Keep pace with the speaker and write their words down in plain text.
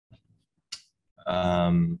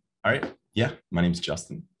All right. Yeah, my name's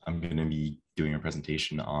Justin. I'm going to be doing a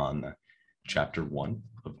presentation on chapter 1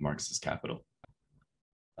 of Marx's Capital.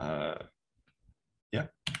 Yeah.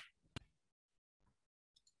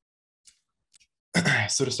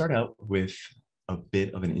 So to start out with a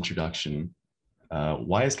bit of an introduction,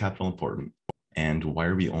 why is capital important? And why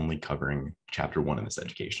are we only covering chapter 1 in this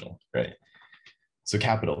educational, right? So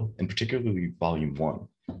capital, and particularly volume 1,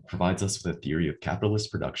 provides us with a theory of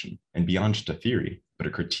capitalist production, and beyond just a theory, but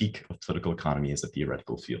a critique of political economy as a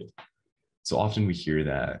theoretical field. So often we hear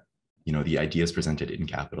that, the ideas presented in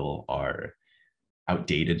Capital are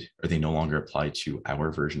outdated, or they no longer apply to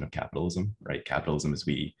our version of capitalism, right? Capitalism as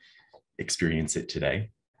we experience it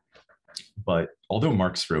today. But although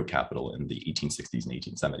Marx wrote Capital in the 1860s and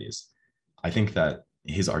 1870s, I think that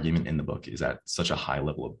his argument in the book is at such a high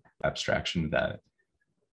level of abstraction that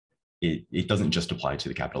it doesn't just apply to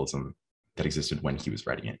the capitalism that existed when he was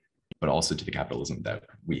writing it, but also to the capitalism that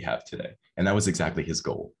we have today. And that was exactly his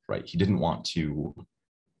goal, right? He didn't want to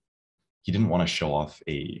show off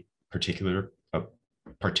a particular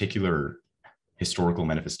historical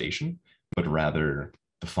manifestation, but rather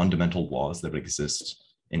the fundamental laws that would exist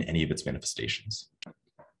in any of its manifestations.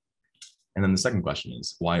 And then the second question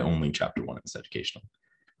is, why only chapter 1 in this educational,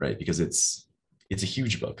 right? Because it's a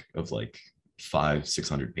huge book of like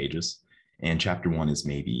 500-600 pages, and chapter 1 is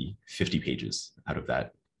maybe 50 pages out of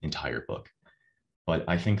that entire book. But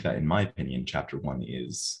I think that, in my opinion, chapter 1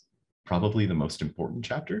 is probably the most important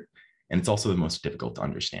chapter, and it's also the most difficult to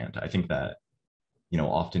understand. I think that,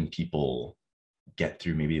 often people get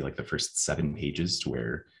through maybe like the first 7 pages to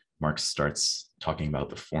where Marx starts talking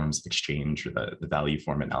about the forms of exchange or the value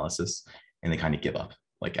form analysis, and they kind of give up.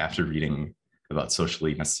 Like after reading about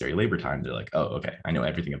socially necessary labor time, they're like, oh, okay, I know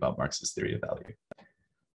everything about Marx's theory of value.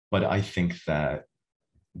 But I think that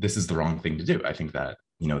this is the wrong thing to do. I think that,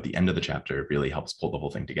 the end of the chapter really helps pull the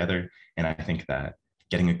whole thing together. And I think that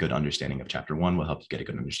getting a good understanding of chapter 1 will help you get a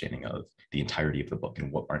good understanding of the entirety of the book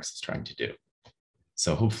and what Marx is trying to do.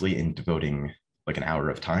 So hopefully in devoting like an hour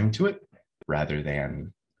of time to it, rather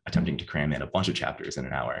than attempting to cram in a bunch of chapters in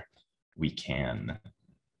an hour, we can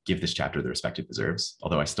give this chapter the respect it deserves.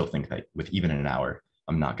 Although I still think that with even an hour,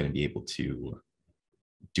 I'm not going to be able to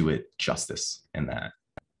do it justice, and that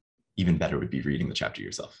even better would be reading the chapter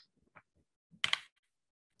yourself.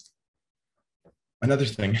 Another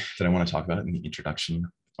thing that I want to talk about in the introduction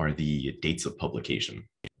are the dates of publication.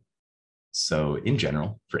 So in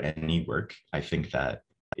general, for any work, I think that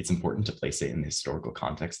it's important to place it in the historical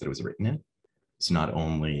context that it was written in. So not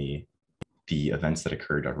only the events that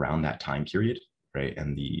occurred around that time period, right,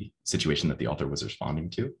 and the situation that the author was responding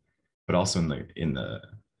to, but also in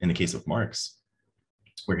the case of Marx,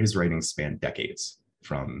 where his writings span decades,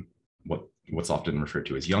 from what's often referred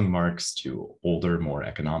to as young Marx to older, more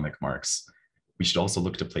economic Marx. We should also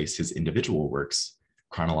look to place his individual works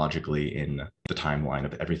chronologically in the timeline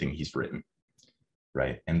of everything he's written,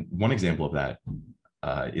 right? And one example of that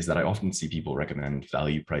is that I often see people recommend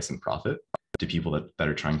Value, Price, and Profit to people that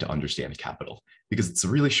are trying to understand capital, because it's a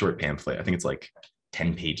really short pamphlet. I think it's like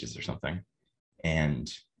 10 pages or something.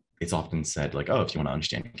 And it's often said like, oh, if you want to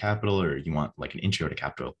understand capital or you want like an intro to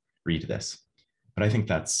capital, read this. But I think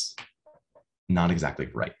that's not exactly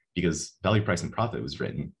right, because Value, Price, and Profit was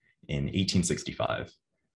written in 1865,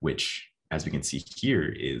 which, as we can see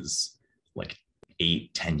here, is like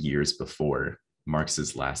 8-10 years before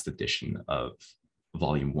Marx's last edition of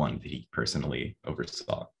volume 1 that he personally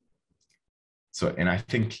oversaw. So, and I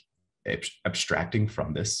think abstracting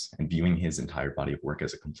from this and viewing his entire body of work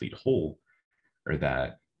as a complete whole, or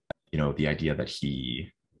that, the idea that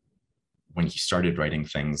when he started writing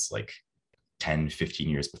things like 10-15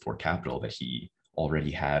 years before Capital, that he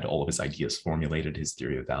already had all of his ideas formulated, his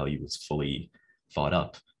theory of value was fully thought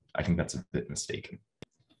up, I think that's a bit mistaken.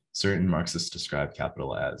 Certain Marxists describe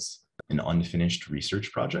Capital as an unfinished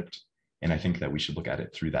research project, and I think that we should look at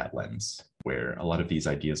it through that lens, where a lot of these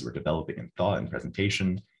ideas were developing in thought and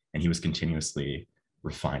presentation, and he was continuously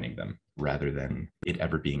refining them, rather than it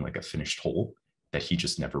ever being like a finished whole that he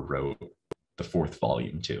just never wrote the 4th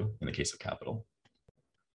volume to, in the case of Capital.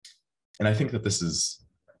 And I think that this is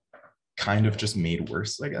kind of just made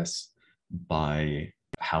worse, I guess, by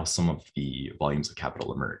how some of the volumes of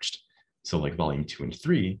Capital emerged. So like volume 2 and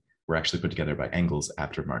 3 were actually put together by Engels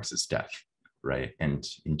after Marx's death, right? And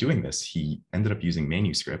in doing this, he ended up using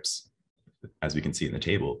manuscripts, as we can see in the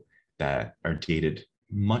table, that are dated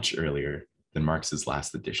much earlier than Marx's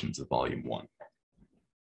last editions of volume 1.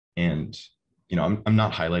 And I'm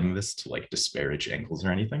not highlighting this to like disparage Engels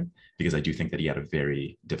or anything, because I do think that he had a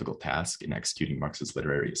very difficult task in executing Marx's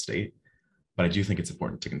literary estate. But I do think it's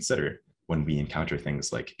important to consider when we encounter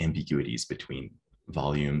things like ambiguities between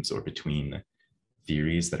volumes or between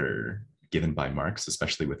theories that are given by Marx,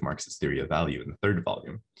 especially with Marx's theory of value in the third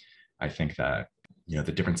volume, I think that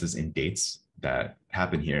the differences in dates that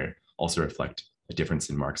happen here also reflect a difference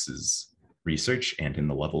in Marx's research and in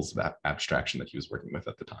the levels of abstraction that he was working with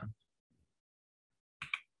at the time.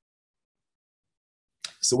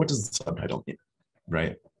 So what does the subtitle mean,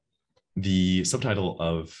 right? The subtitle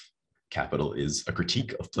of Capital is a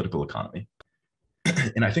critique of political economy.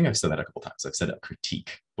 And I think I've said that a couple times. I've said a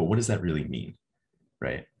critique, but what does that really mean,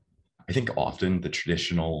 right? I think often the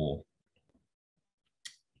traditional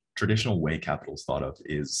way capital is thought of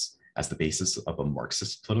is as the basis of a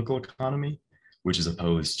Marxist political economy, which is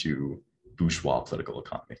opposed to bourgeois political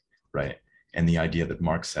economy, right? And the idea that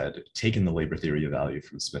Marx had taken the labor theory of value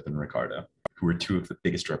from Smith and Ricardo, who were two of the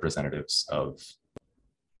biggest representatives of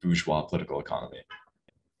bourgeois political economy,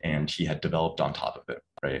 and he had developed on top of it,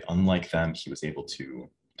 right? Unlike them, he was able to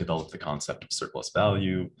develop the concept of surplus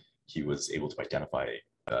value. He was able to identify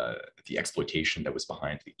the exploitation that was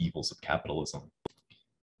behind the evils of capitalism.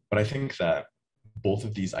 But I think that both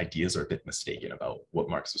of these ideas are a bit mistaken about what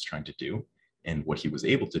Marx was trying to do and what he was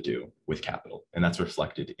able to do with capital. And that's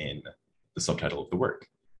reflected in the subtitle of the work,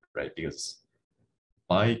 right? Because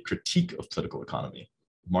by critique of political economy,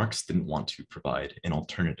 Marx didn't want to provide an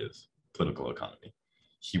alternative political economy.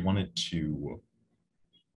 He wanted to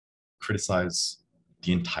criticize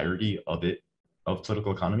the entirety of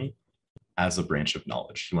political economy as a branch of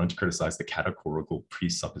knowledge. He wanted to criticize the categorical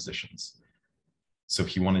presuppositions. So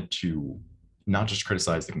he wanted to not just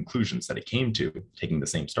criticize the conclusions that it came to, taking the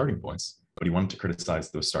same starting points, but he wanted to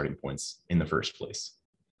criticize those starting points in the first place.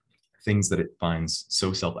 Things that it finds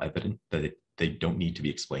so self-evident that they don't need to be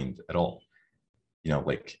explained at all.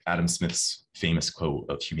 Like Adam Smith's famous quote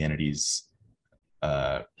of humanity's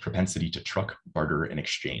propensity to truck, barter, and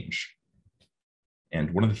exchange.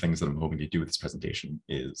 And one of the things that I'm hoping to do with this presentation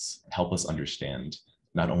is help us understand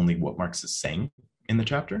not only what Marx is saying in the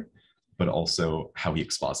chapter, but also how he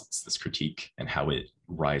exposits this critique and how it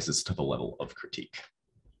rises to the level of critique.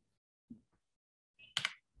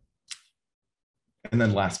 And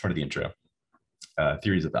then last part of the intro,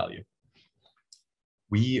 theories of value.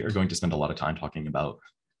 We are going to spend a lot of time talking about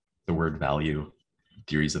the word value,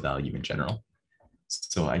 theories of value in general.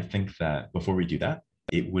 So I think that before we do that,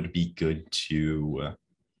 it would be good to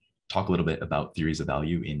talk a little bit about theories of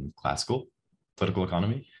value in classical political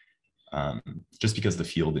economy, just because the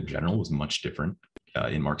field in general was much different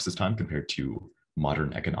in Marx's time compared to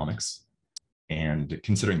modern economics. And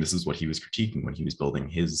considering this is what he was critiquing when he was building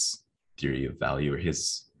his theory of value or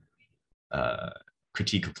his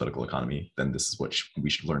critique of political economy, then this is what we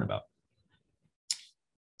should learn about.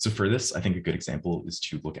 So for this, I think a good example is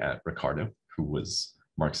to look at Ricardo, who was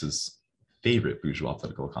Marx's favorite bourgeois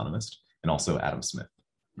political economist, and also Adam Smith,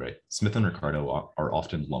 right? Smith and Ricardo are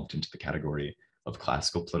often lumped into the category of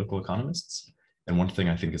classical political economists. And one thing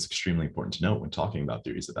I think is extremely important to note when talking about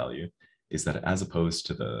theories of value is that as opposed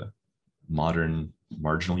to the modern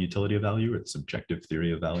marginal utility of value or the subjective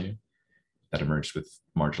theory of value that emerged with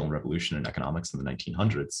marginal revolution in economics in the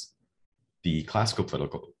 1900s, the classical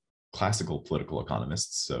political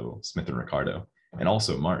economists, so Smith and Ricardo, and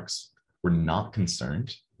also Marx, were not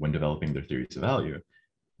concerned when developing their theories of value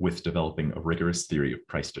with developing a rigorous theory of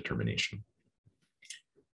price determination.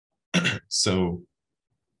 So,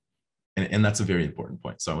 and that's a very important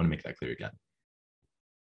point. So I want to make that clear again.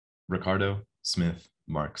 Ricardo, Smith,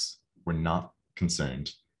 Marx were not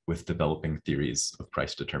concerned with developing theories of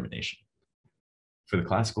price determination. For the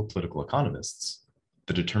classical political economists,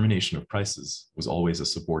 the determination of prices was always a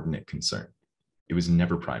subordinate concern. It was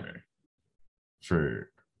never primary. For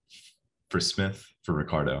Smith, for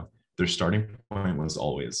Ricardo, their starting point was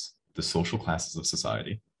always the social classes of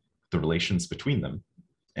society, the relations between them,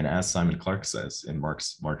 and as Simon Clarke says in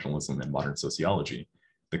Marx, Marginalism and Modern Sociology,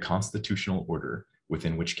 the constitutional order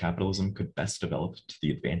within which capitalism could best develop to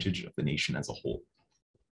the advantage of the nation as a whole.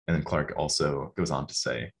 And then Clarke also goes on to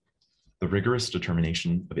say, the rigorous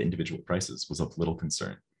determination of individual prices was of little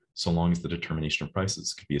concern, so long as the determination of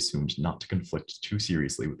prices could be assumed not to conflict too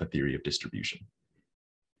seriously with the theory of distribution.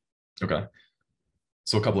 Okay,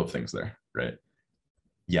 so a couple of things there, right?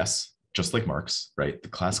 Yes, just like Marx, right, the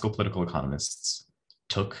classical political economists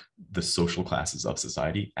took the social classes of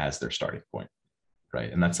society as their starting point,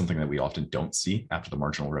 right? And that's something that we often don't see after the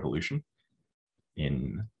marginal revolution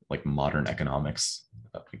in like modern economics,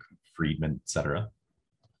 like Friedman, et cetera.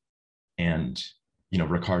 And,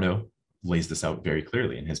 Ricardo lays this out very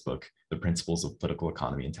clearly in his book, The Principles of Political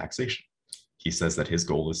Economy and Taxation. He says that his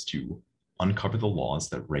goal is to uncover the laws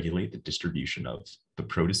that regulate the distribution of the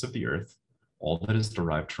produce of the earth all that is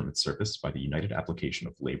derived from its surface by the united application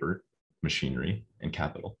of labor, machinery, and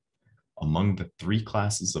capital among the three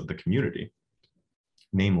classes of the community,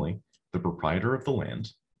 namely the proprietor of the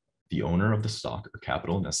land, the owner of the stock or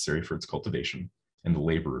capital necessary for its cultivation, and the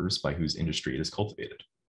laborers by whose industry it is cultivated.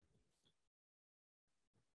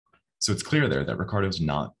 So it's clear there that Ricardo's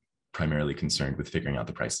not primarily concerned with figuring out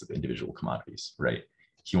the price of individual commodities, right?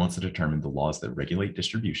 He wants to determine the laws that regulate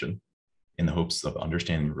distribution in the hopes of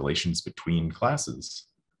understanding relations between classes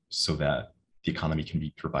so that the economy can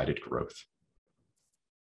be provided growth.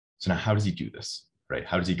 So now how does he do this, right?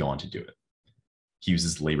 How does he go on to do it? He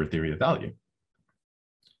uses labor theory of value.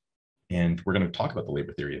 And we're going to talk about the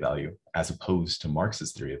labor theory of value as opposed to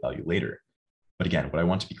Marx's theory of value later. But again, what I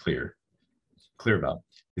want to be clear about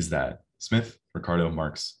is that Smith, Ricardo,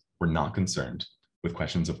 Marx were not concerned with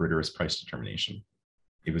questions of rigorous price determination.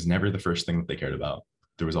 It was never the first thing that they cared about.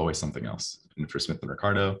 There was always something else. And for Smith and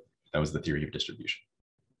Ricardo, that was the theory of distribution.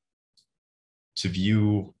 To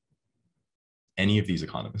view any of these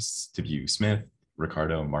economists, to view Smith,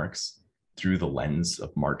 Ricardo, Marx through the lens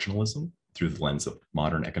of marginalism, through the lens of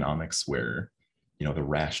modern economics, where the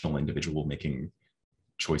rational individual making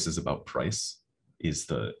choices about price is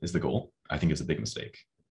the goal, I think is a big mistake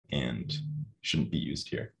and shouldn't be used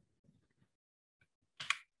here.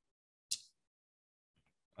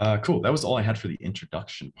 Cool, that was all I had for the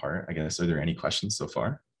introduction part. I guess, are there any questions so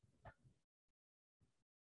far?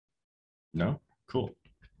 No? Cool.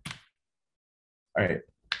 All right,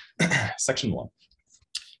 section 1.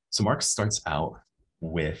 So Marx starts out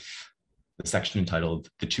with the section entitled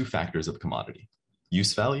The Two Factors of Commodity,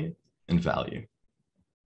 Use Value and Value.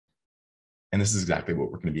 And this is exactly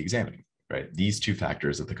what we're going to be examining, right? These two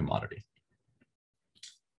factors of the commodity.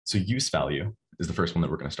 So use value is the first one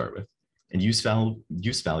that we're going to start with. And use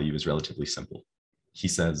value is relatively simple. He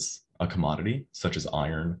says a commodity such as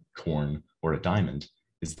iron, corn, or a diamond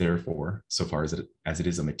is therefore, so far as it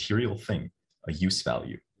is a material thing, a use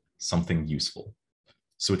value, something useful.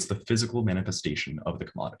 So it's the physical manifestation of the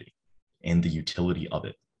commodity and the utility of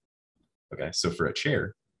it. Okay, so for a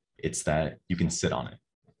chair, it's that you can sit on it,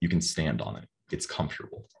 you can stand on it, it's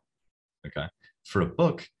comfortable. Okay, for a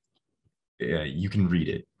book, you can read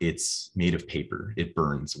it, it's made of paper, it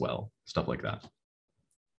burns well, stuff like that.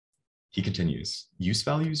 He continues, use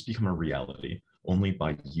values become a reality only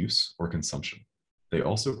by use or consumption. They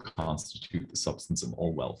also constitute the substance of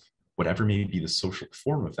all wealth, whatever may be the social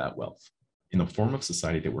form of that wealth. In the form of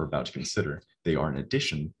society that we're about to consider, they are in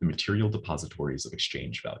addition the material depositories of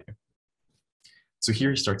exchange value. So here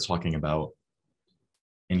he starts talking about,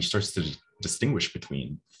 and he starts to distinguish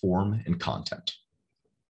between form and content.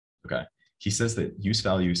 Okay, he says that use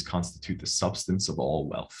values constitute the substance of all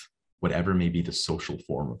wealth, whatever may be the social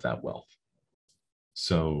form of that wealth.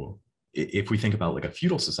 So if we think about like a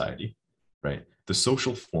feudal society, right, the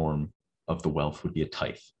social form of the wealth would be a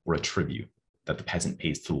tithe or a tribute that the peasant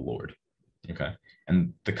pays to the lord. Okay,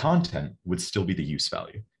 and the content would still be the use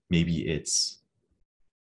value. Maybe it's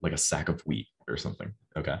like a sack of wheat or something.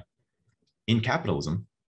 Okay, in capitalism,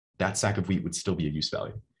 that sack of wheat would still be a use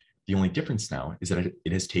value. The only difference now is that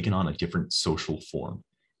it has taken on a different social form,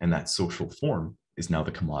 and that social form is now the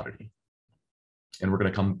commodity. And we're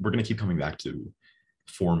gonna keep coming back to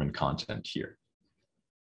form and content here.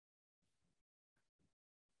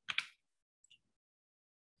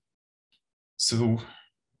 So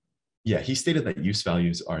yeah, he stated that use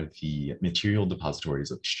values are the material depositories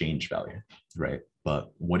of exchange value, right?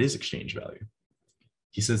 But what is exchange value?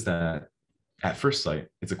 He says that at first sight,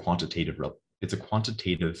 it's a quantitative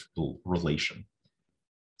relation.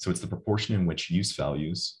 So it's the proportion in which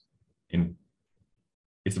values in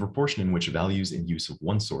use of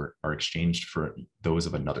one sort are exchanged for those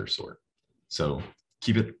of another sort. So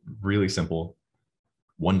keep it really simple.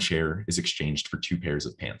 One chair is exchanged for 2 pairs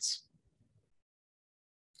of pants.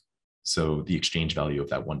 So the exchange value of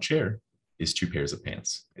that one chair is 2 pairs of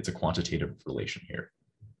pants. It's a quantitative relation here.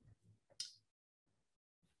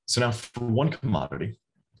 So now for one commodity,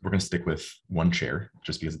 we're going to stick with one chair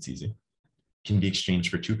just because it's easy. It can be exchanged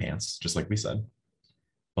for 2 pants, just like we said,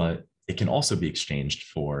 but it can also be exchanged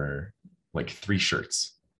for like 3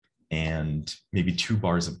 shirts and maybe 2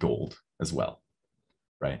 bars of gold as well,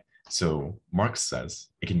 right? So Marx says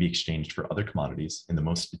it can be exchanged for other commodities in the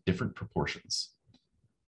most different proportions.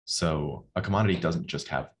 So a commodity doesn't just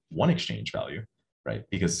have one exchange value, right?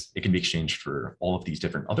 Because it can be exchanged for all of these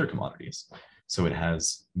different other commodities. So it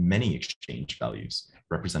has many exchange values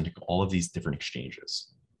representing all of these different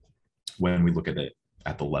exchanges when we look at it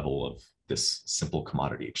at the level of this simple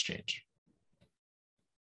commodity exchange.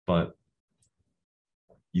 But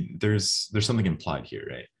there's something implied here,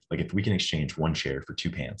 right? Like if we can exchange one chair for 2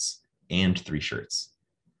 pants and 3 shirts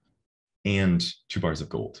and 2 bars of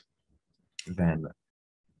gold, then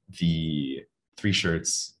the 3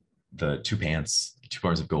 shirts, the 2 pants, 2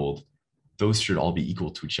 bars of gold, those should all be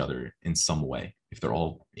equal to each other in some way if they're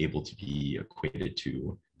all able to be equated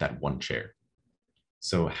to that 1 chair.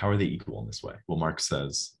 So how are they equal in this way? Well, Marx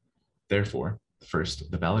says, therefore, first,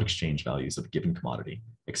 the valid exchange values of a given commodity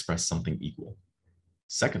express something equal.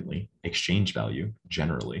 Secondly, exchange value,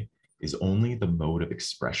 generally, is only the mode of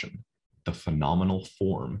expression, the phenomenal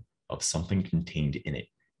form of something contained in it,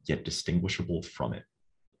 yet distinguishable from it.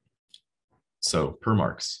 So, per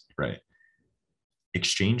Marx, right,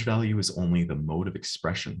 exchange value is only the mode of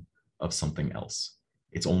expression of something else.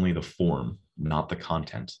 It's only the form, not the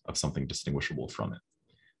content of something distinguishable from it.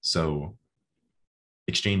 So,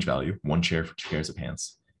 exchange value, 1 chair for 2 pairs of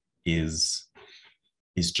pants, is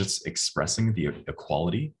just expressing the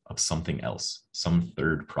equality of something else, some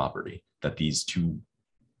third property that these 2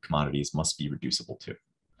 commodities must be reducible to.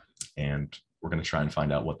 And we're going to try and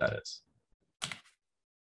find out what that is.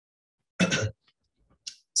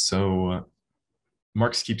 So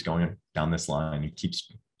Marx keeps going down this line. He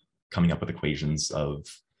keeps coming up with equations of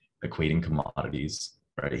equating commodities,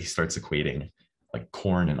 right? He starts equating like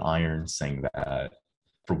corn and iron, saying that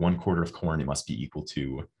for 1 quarter of corn, it must be equal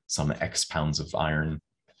to some X pounds of iron.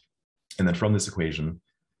 And then from this equation,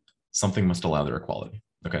 something must allow their equality,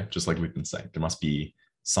 okay? Just like we've been saying, there must be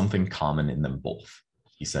something common in them both.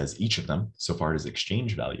 He says each of them, so far as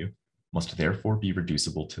exchange value, must therefore be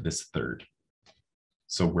reducible to this third.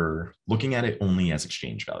 So we're looking at it only as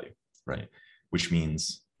exchange value, right? Which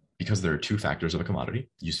means because there are 2 factors of a commodity,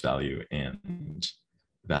 use value and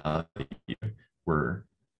value, we're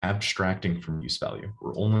abstracting from use value.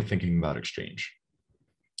 We're only thinking about exchange.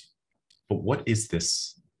 But what is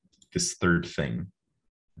this third thing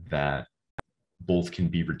that both can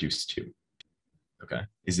be reduced to? Okay.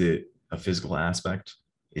 Is it a physical aspect?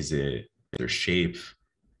 Is it their shape,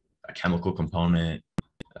 a chemical component,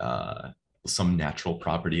 some natural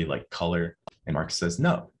property like color? And Marx says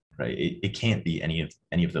no, right? It can't be any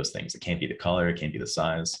of those things. It can't be the color, it can't be the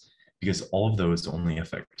size, because all of those only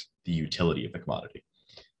affect the utility of the commodity.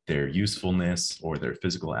 Their usefulness or their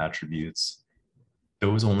physical attributes,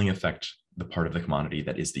 those only affect the part of the commodity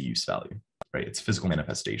that is the use value, right? It's physical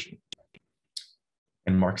manifestation.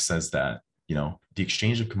 And Marx says that, the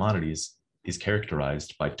exchange of commodities is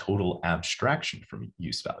characterized by total abstraction from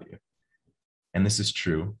use value. And this is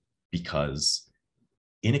true because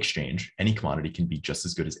in exchange, any commodity can be just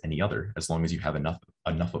as good as any other as long as you have enough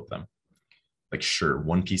of them. Like, sure,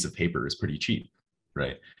 1 piece of paper is pretty cheap,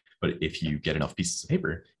 right? But if you get enough pieces of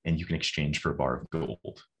paper, and you can exchange for a bar of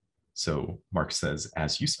gold. So Marx says,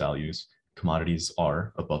 as use values, commodities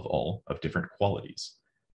are, above all, of different qualities.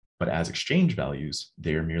 But as exchange values,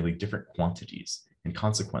 they are merely different quantities, and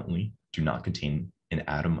consequently do not contain an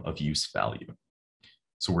atom of use value.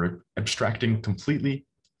 So we're abstracting completely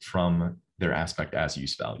from their aspect as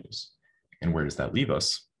use values. And where does that leave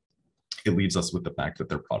us? It leaves us with the fact that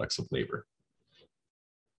they're products of labor.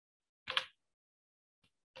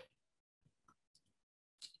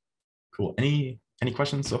 Cool. Any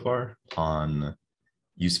questions so far on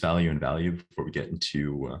use value and value before we get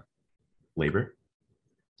into labor?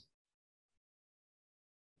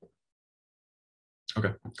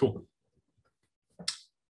 Okay, cool.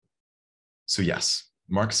 So yes,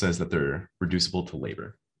 Marx says that they're reducible to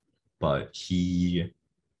labor, but he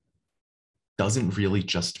doesn't really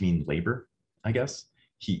just mean labor, I guess.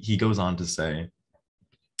 He goes on to say,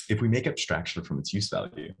 if we make abstraction from its use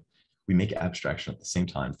value, we make abstraction at the same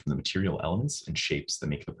time from the material elements and shapes that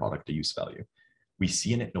make the product a use value. We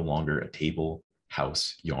see in it no longer a table,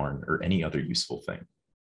 house, yarn, or any other useful thing.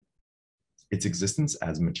 Its existence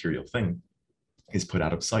as a material thing is put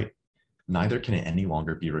out of sight. Neither can it any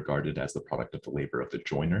longer be regarded as the product of the labor of the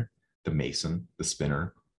joiner, the mason, the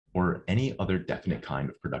spinner, or any other definite kind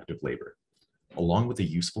of productive labor. Along with the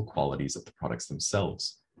useful qualities of the products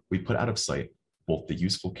themselves, we put out of sight both the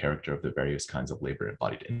useful character of the various kinds of labor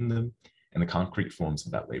embodied in them and the concrete forms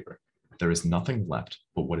of that labor. There is nothing left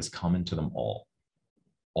but what is common to them all.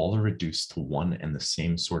 All are reduced to one and the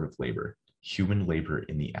same sort of labor, human labor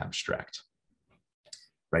in the abstract.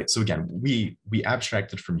 Right. So again, we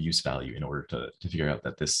abstracted from use value in order to figure out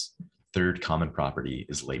that this third common property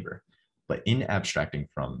is labor. But in abstracting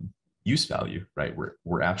from use value, right,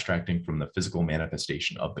 we're abstracting from the physical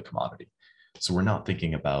manifestation of the commodity. So we're not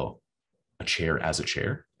thinking about a chair as a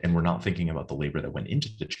chair, and we're not thinking about the labor that went into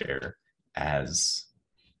the chair as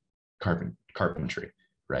carpentry,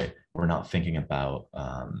 right? We're not thinking about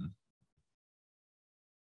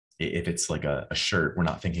if it's like a shirt, we're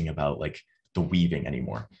not thinking about like the weaving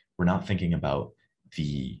anymore. We're not thinking about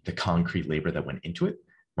the concrete labor that went into it.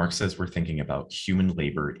 Marx says we're thinking about human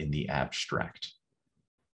labor in the abstract.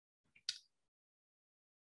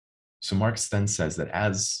 So Marx then says that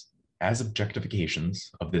as objectifications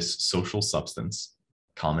of this social substance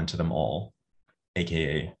common to them all,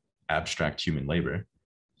 aka abstract human labor,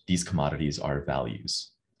 these commodities are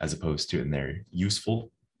values, as opposed to in their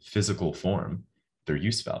useful physical form, their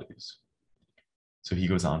use values. So he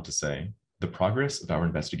goes on to say, the progress of our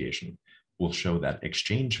investigation will show that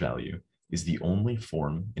exchange value is the only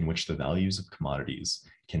form in which the values of commodities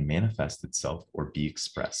can manifest itself or be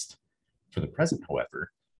expressed. For the present,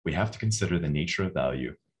 however, we have to consider the nature of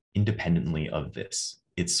value independently of this,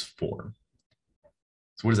 its form.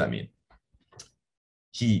 So what does that mean?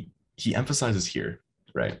 He emphasizes here,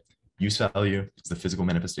 right? Use value is the physical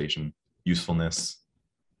manifestation, usefulness,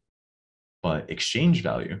 but exchange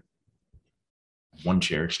value, one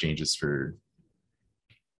share exchanges for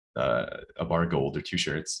a bar of gold or 2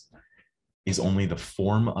 shirts, is only the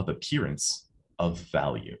form of appearance of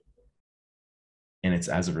value. And it's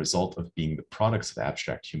as a result of being the products of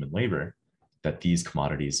abstract human labor that these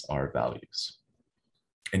commodities are values.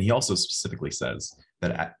 And he also specifically says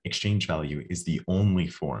that exchange value is the only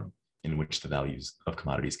form in which the values of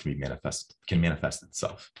commodities can manifest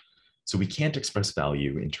itself. So we can't express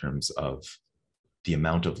value in terms of the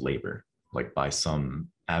amount of labor, like by some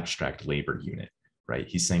abstract labor unit, right?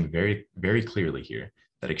 He's saying very, very clearly here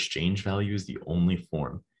that exchange value is the only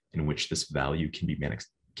form in which this value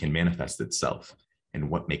can manifest itself. And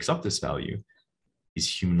what makes up this value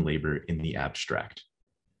is human labor in the abstract.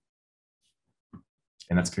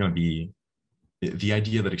 And that's going to be the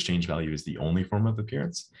idea that exchange value is the only form of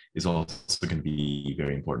appearance is also going to be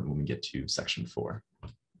very important when we get to section 4.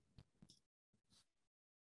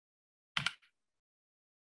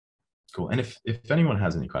 Cool. And if anyone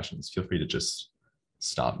has any questions, feel free to just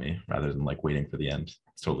stop me rather than like waiting for the end.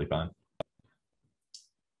 It's totally fine.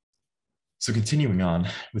 So continuing on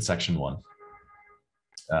with section 1.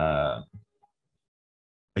 A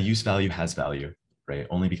use value has value, right?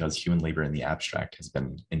 Only because human labor in the abstract has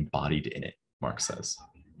been embodied in it, Marx says.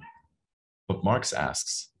 But Marx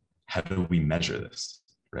asks, how do we measure this,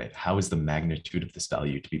 right? How is the magnitude of this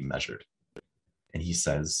value to be measured? And he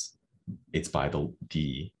says it's by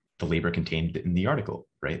the labor contained in the article,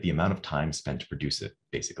 right? The amount of time spent to produce it,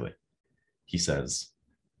 basically. He says,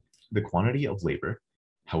 the quantity of labor,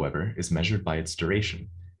 however, is measured by its duration,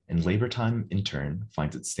 and labor time, in turn,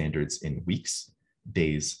 finds its standards in weeks,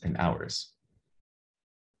 days, and hours.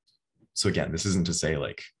 So again, this isn't to say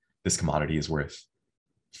like this commodity is worth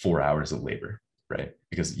 4 hours of labor, right?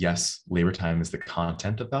 Because yes, labor time is the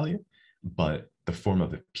content of value, but the form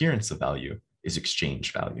of appearance of value is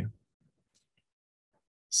exchange value.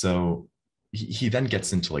 So he then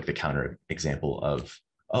gets into like the counter example of,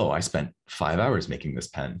 oh, I spent 5 hours making this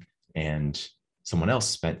pen and someone else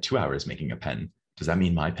spent 2 hours making a pen. Does that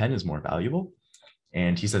mean my pen is more valuable?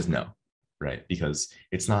 And he says no, right? Because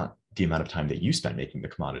it's not the amount of time that you spent making the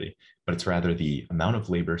commodity, but it's rather the amount of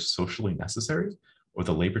labor socially necessary or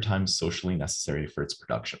the labor time socially necessary for its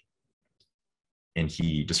production. And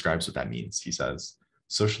he describes what that means. He says,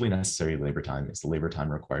 socially necessary labor time is the labor time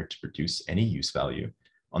required to produce any use value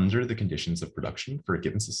under the conditions of production for a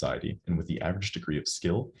given society and with the average degree of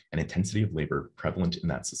skill and intensity of labor prevalent in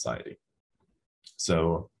that society.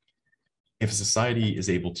 So if a society is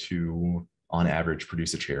able to, on average,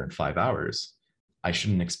 produce a chair in 5 hours, I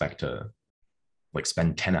shouldn't expect to like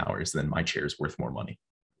spend 10 hours, then my chair is worth more money.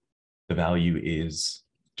 The value is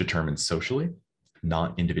determined socially,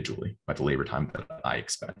 not individually, by the labor time that I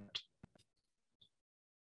expect.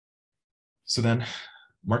 So then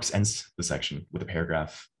Marx ends the section with a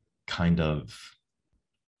paragraph kind of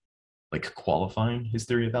like qualifying his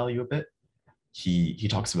theory of value a bit. He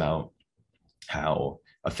talks about how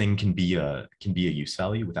a thing can be a use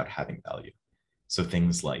value without having value. So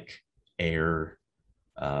things like air,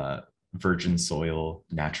 virgin soil,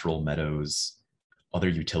 natural meadows, other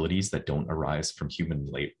utilities that don't arise from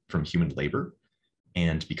human labor.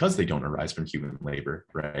 And because they don't arise from human labor,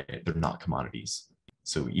 right, they're not commodities.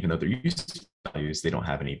 So even though they're use values, they don't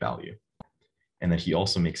have any value. And then he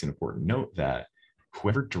also makes an important note that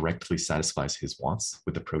whoever directly satisfies his wants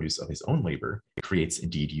with the produce of his own labor creates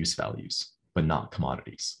indeed use values, but not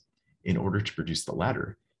commodities. In order to produce the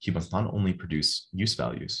latter, he must not only produce use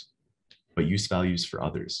values, but use values for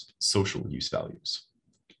others, social use values.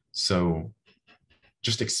 So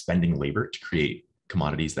just expending labor to create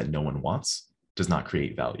commodities that no one wants does not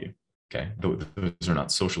create value, okay? Those are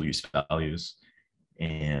not social use values.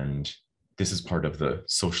 And this is part of the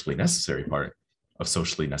socially necessary part of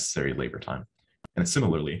socially necessary labor time. And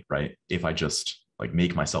similarly, right, if I just like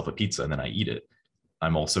make myself a pizza and then I eat it,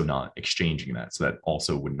 I'm also not exchanging that. So that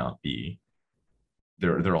also would not be,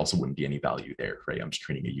 there also wouldn't be any value there, right? I'm just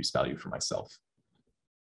creating a use value for myself.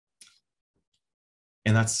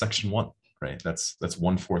 And that's section 1, right? That's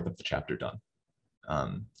 1/4 of the chapter done.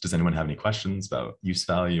 Does anyone have any questions about use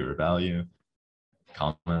value or value?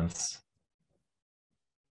 Comments?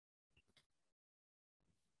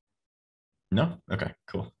 No? Okay,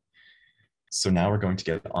 cool. So now we're going to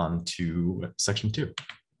get on to section 2.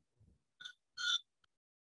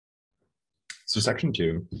 So section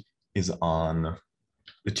 2 is on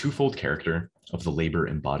the twofold character of the labor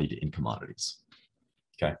embodied in commodities.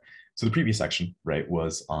 Okay, so the previous section, right,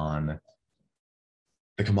 was on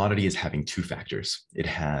the commodity as having 2 factors. It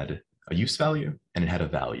had a use value and it had a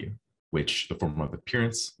value, which the form of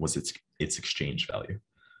appearance was its exchange value.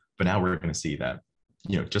 But now we're going to see that,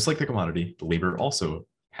 just like the commodity, the labor also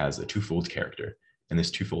has a twofold character. And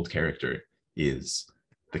this twofold character is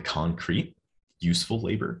the concrete, useful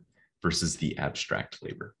labor versus the abstract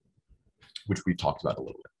labor, which we talked about a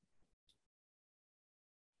little bit.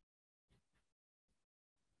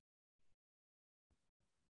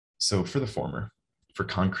 So for the former, for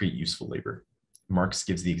concrete useful labor, Marx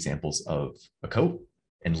gives the examples of a coat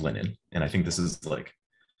and linen. And I think this is like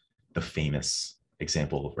the famous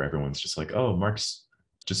example where everyone's just like, oh, Marx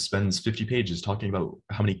just spends 50 pages talking about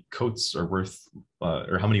how many coats are worth,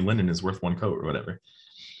 or how many linen is worth 1 coat or whatever.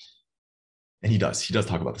 And he does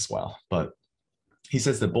talk about this a while, but he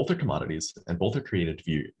says that both are commodities and both are created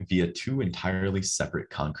via 2 entirely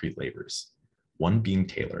separate concrete labors, one being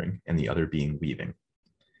tailoring and the other being weaving.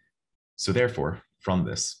 So therefore, from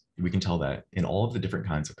this, we can tell that in all of the different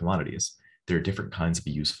kinds of commodities, there are different kinds of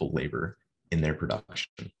useful labor in their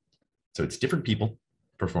production. So it's different people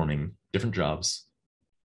performing different jobs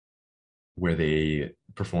where they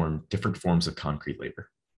perform different forms of concrete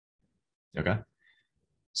labor. Okay?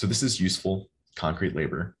 So this is useful concrete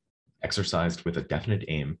labor exercised with a definite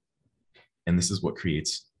aim, and this is what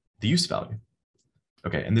creates the use value.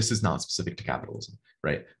 Okay, and this is not specific to capitalism,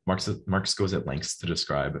 right? Marx goes at lengths to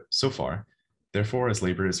describe so far, therefore, as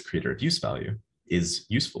labor is a creator of use value, is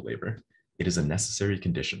useful labor, it is a necessary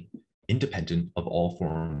condition, independent of all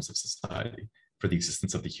forms of society, for the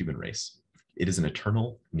existence of the human race. It is an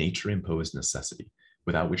eternal, nature-imposed necessity,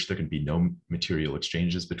 without which there can be no material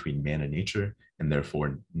exchanges between man and nature, and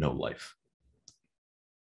therefore no life.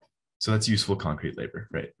 So that's useful concrete labor,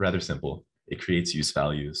 right? Rather simple. It creates use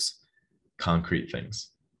values, concrete things.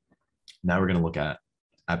 Now we're going to look at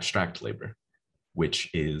abstract labor, which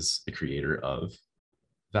is the creator of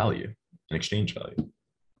value and exchange value.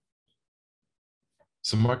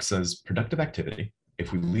 So Marx says productive activity,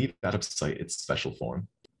 if we leave out of sight its special form,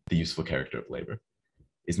 the useful character of labor,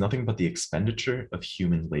 is nothing but the expenditure of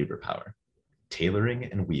human labor power. Tailoring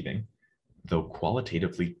and weaving, though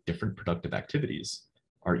qualitatively different productive activities,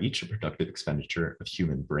 are each a productive expenditure of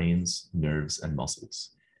human brains, nerves, and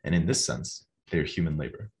muscles. And in this sense, they are human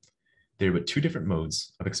labor. They are but 2 different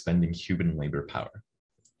modes of expending human labor power.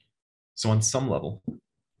 So on some level,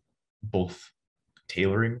 both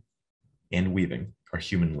tailoring and weaving are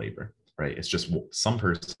human labor, right? It's just some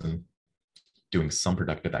person doing some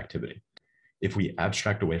productive activity. If we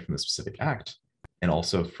abstract away from the specific act and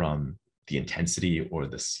also from the intensity or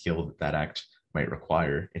the skill that that act might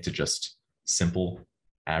require into just simple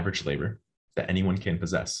average labor that anyone can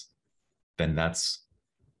possess, then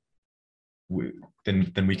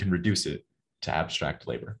then we can reduce it to abstract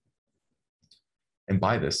labor. And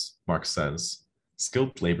by this, Marx says,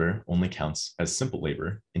 skilled labor only counts as simple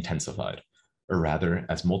labor intensified, or rather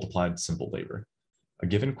as multiplied simple labor, a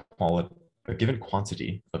given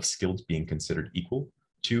quantity of skilled being considered equal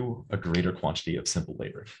to a greater quantity of simple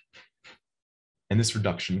labor. And this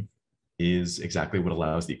reduction is exactly what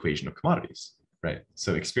allows the equation of commodities, right?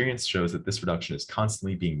 So experience shows that this reduction is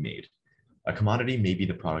constantly being made. A commodity may be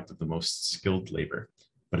the product of the most skilled labor,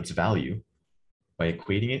 but its value, by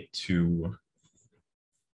equating it to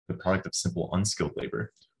the product of simple unskilled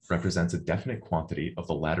labor, represents a definite quantity of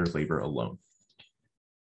the latter labor alone.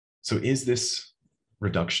 So is this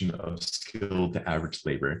reduction of skilled to average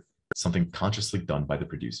labor something consciously done by the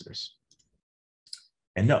producers?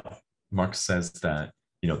 And no, Marx says that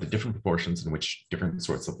the different proportions in which different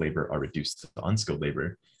sorts of labor are reduced to unskilled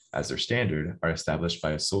labor as their standard are established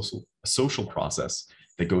by a social process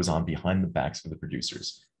that goes on behind the backs of the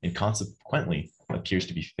producers and consequently appears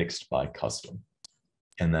to be fixed by custom.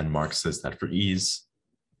 And then Marx says that for ease,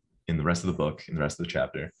 in the rest of the book, in the rest of the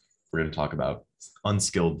chapter, we're going to talk about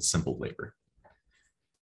unskilled simple labor.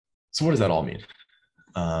 So what does that all mean?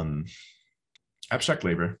 Abstract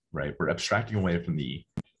labor, right? We're abstracting away from the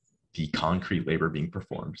concrete labor being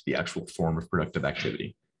performed, the actual form of productive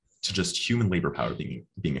activity. to just human labor power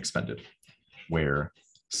being expended, where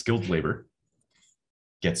skilled labor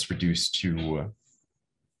gets reduced to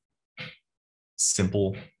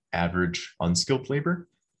simple, average, unskilled labor,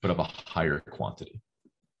 but of a higher quantity.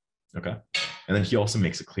 Okay. And then he also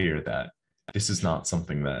makes it clear that this is not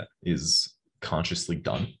something that is consciously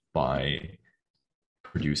done by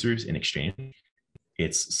producers in exchange.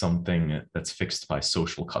 It's something that's fixed by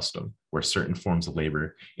social custom, where certain forms of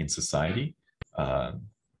labor in society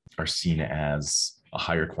are seen as a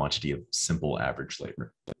higher quantity of simple average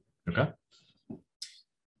labor. Okay.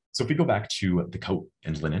 So if we go back to the coat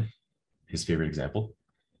and linen, his favorite example,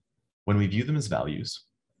 when we view them as values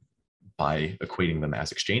by equating them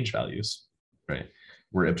as exchange values, right,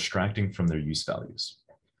 we're abstracting from their use values.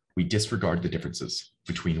 We disregard the differences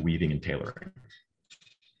between weaving and tailoring.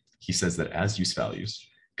 He says that as use values,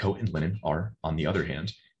 coat and linen are, on the other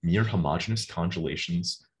hand, mere homogeneous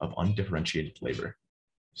conjugations of undifferentiated labor.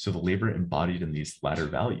 So the labor embodied in these latter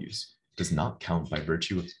values does not count by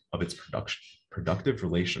virtue of its productive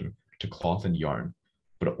relation to cloth and yarn,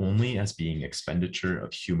 but only as being expenditure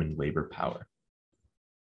of human labor power.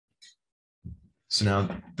 So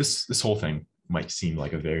now this whole thing might seem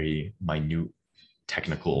like a very minute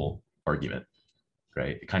technical argument,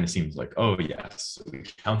 right? It kind of seems like, oh yes, we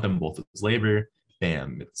count them both as labor,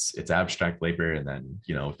 bam, it's abstract labor, and then,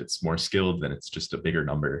 you know, if it's more skilled, then it's just a bigger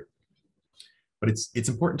number. But it's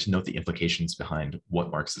important to note the implications behind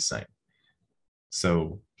what Marx is saying.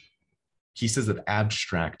 So he says that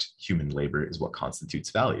abstract human labor is what constitutes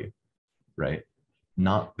value, right?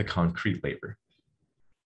 Not the concrete labor.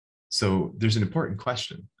 So there's an important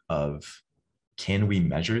question of, can we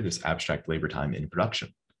measure this abstract labor time in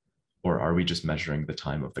production? Or are we just measuring the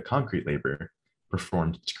time of the concrete labor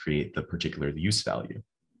performed to create the particular use value?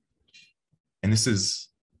 And this is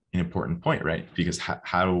an important point, right? Because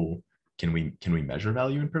how can we measure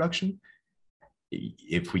value in production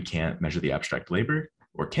if we can't measure the abstract labor?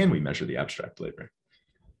 Or can we measure the abstract labor?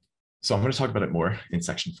 So I'm going to talk about it more in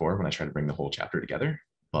section 4 when I try to bring the whole chapter together,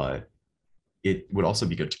 but it would also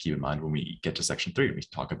be good to keep in mind when we get to section 3, we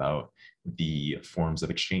talk about the forms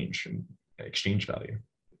of exchange and exchange value.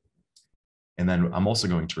 And then I'm also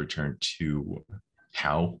going to return to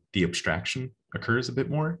how the abstraction occurs a bit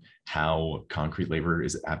more, how concrete labor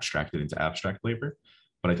is abstracted into abstract labor.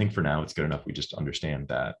 But I think for now, it's good enough we just understand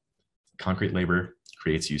that concrete labor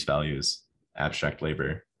creates use values, abstract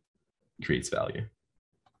labor creates value.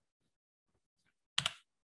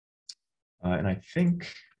 And I think,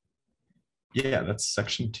 yeah, that's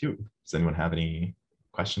section 2. Does anyone have any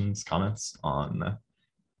questions, comments on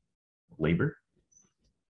labor?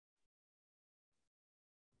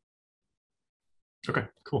 Okay,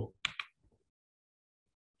 cool.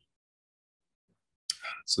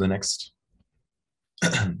 So the next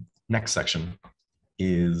section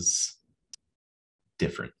is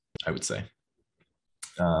different, I would say.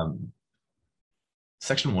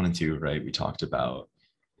 Section 1 and 2, right? We talked about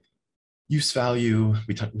use value.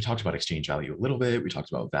 We talked about exchange value a little bit. We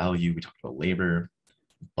talked about value. We talked about labor.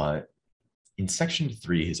 But in section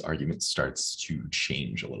 3, his argument starts to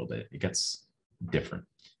change a little bit. It gets different.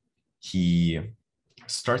 He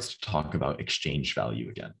starts to talk about exchange value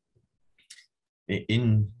again.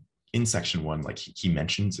 In section 1, like he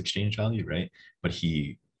mentions exchange value, right? But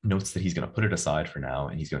he notes that he's going to put it aside for now,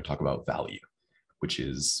 and he's going to talk about value, which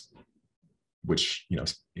you know,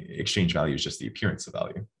 exchange value is just the appearance of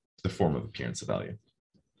value, the form of appearance of value.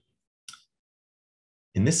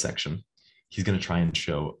 In this section, he's going to try and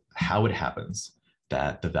show how it happens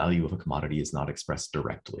that the value of a commodity is not expressed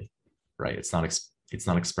directly, right? It's not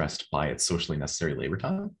expressed by its socially necessary labor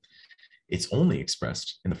time. It's only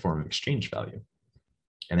expressed in the form of exchange value.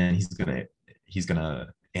 And then he's gonna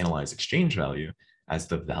analyze exchange value as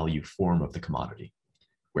the value form of the commodity,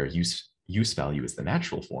 where use value is the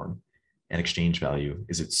natural form and exchange value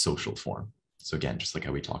is its social form. So again, just like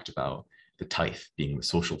how we talked about the tithe being the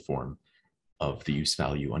social form of the use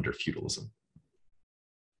value under feudalism.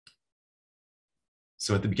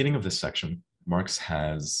 So at the beginning of this section, Marx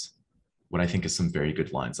has what I think is some very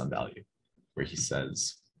good lines on value, where he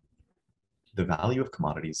says, the value of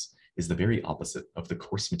commodities is the very opposite of the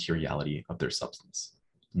coarse materiality of their substance.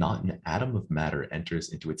 Not an atom of matter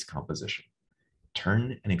enters into its composition.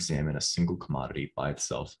 Turn and examine a single commodity by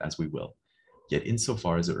itself as we will, yet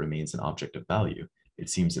insofar as it remains an object of value, it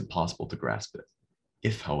seems impossible to grasp it.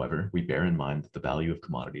 If, however, we bear in mind that the value of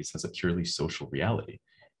commodities has a purely social reality,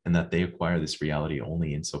 and that they acquire this reality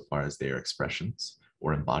only insofar as they are expressions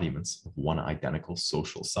or embodiments of one identical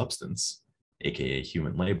social substance, aka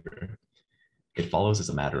human labor, it follows as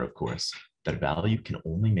a matter of course that value can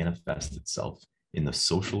only manifest itself in the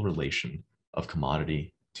social relation of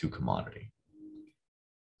commodity to commodity.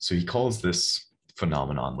 So he calls this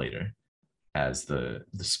phenomenon later as the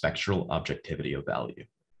spectral objectivity of value.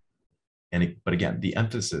 But again, the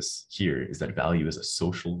emphasis here is that value is a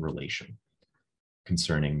social relation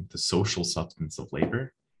concerning the social substance of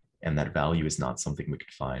labor, and that value is not something we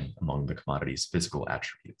could find among the commodity's physical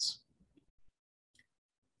attributes.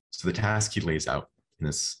 So the task he lays out in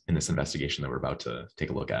this investigation that we're about to take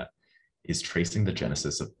a look at is tracing the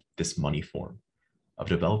genesis of this money form, of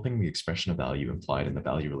developing the expression of value implied in the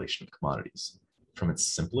value relation of commodities, from its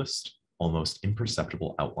simplest, almost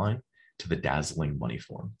imperceptible outline to the dazzling money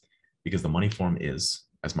form, because the money form is,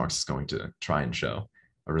 as Marx is going to try and show,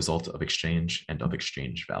 a result of exchange and of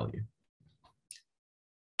exchange value.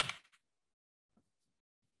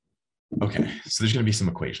 Okay, so there's going to be some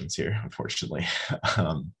equations here, unfortunately.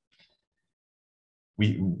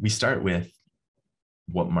 We start with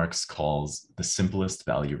what Marx calls the simplest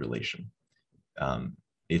value relation.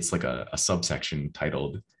 It's like a subsection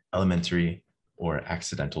titled elementary or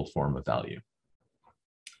accidental form of value.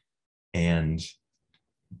 And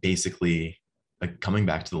basically, like coming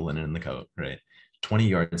back to the linen and the coat, right? 20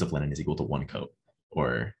 yards of linen is equal to 1 coat,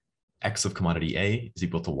 or X of commodity A is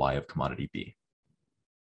equal to Y of commodity B.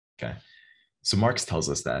 Okay, so Marx tells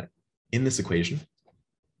us that in this equation,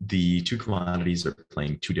 the two commodities are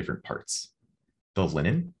playing two different parts. The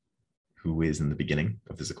linen, who is in the beginning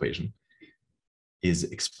of this equation, is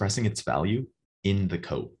expressing its value in the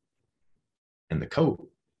coat. And the coat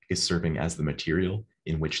is serving as the material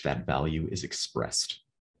in which that value is expressed.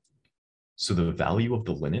 So the value of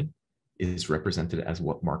the linen is represented as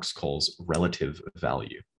what Marx calls relative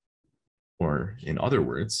value. Or in other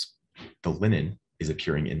words, the linen is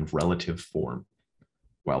appearing in relative form,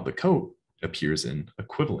 while the coat appears in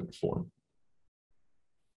equivalent form.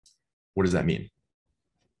 What does that mean?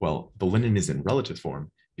 Well, the linen is in relative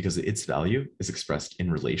form because its value is expressed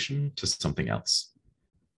in relation to something else.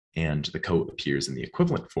 And the coat appears in the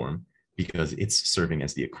equivalent form because it's serving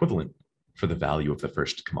as the equivalent for the value of the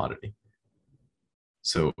first commodity.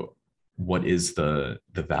 So what is the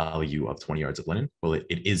value of 20 yards of linen? Well, it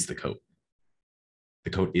is the coat. The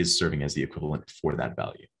coat is serving as the equivalent for that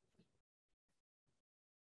value.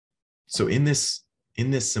 So in this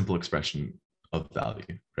simple expression of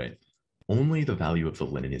value, right, only the value of the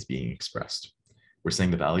linen is being expressed. We're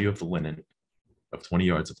saying the value of the linen, of 20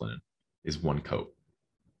 yards of linen, is 1 coat.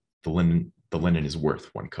 The linen is worth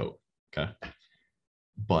 1 coat, okay?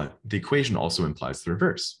 But the equation also implies the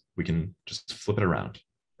reverse. We can just flip it around,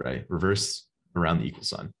 right? Reverse around the equal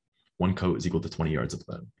sign. 1 coat is equal to 20 yards of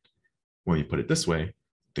linen. When we put it this way,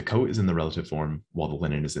 the coat is in the relative form while the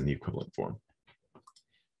linen is in the equivalent form.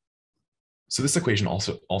 So this equation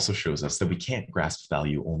also shows us that we can't grasp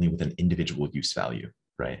value only with an individual use value,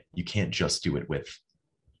 right? You can't just do it with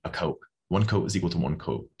a coat. 1 coat is equal to 1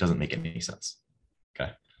 coat. Doesn't make any sense,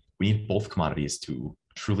 okay? We need both commodities to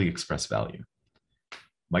truly express value.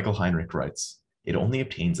 Michael Heinrich writes, it only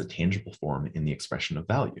obtains a tangible form in the expression of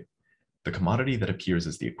value. The commodity that appears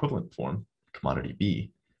as the equivalent form, commodity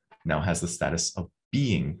B, now has the status of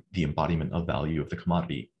being the embodiment of value of the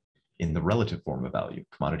commodity in the relative form of value,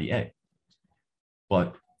 commodity A.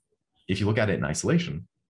 But if you look at it in isolation,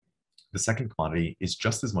 the second commodity is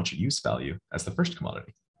just as much a use value as the first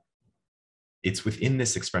commodity. It's within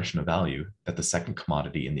this expression of value that the second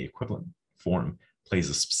commodity in the equivalent form plays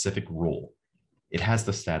a specific role. It has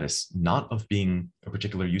the status not of being a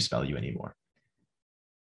particular use value anymore.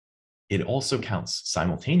 It also counts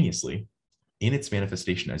simultaneously in its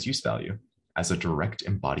manifestation as use value as a direct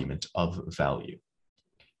embodiment of value.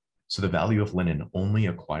 So the value of linen only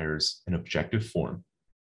acquires an objective form.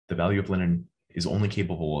 The value of linen is only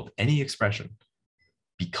capable of any expression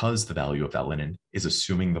because the value of that linen is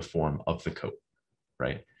assuming the form of the coat,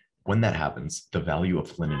 right? When that happens, the value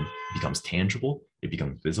of linen becomes tangible, it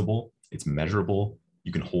becomes visible, it's measurable,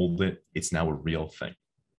 you can hold it, it's now a real thing.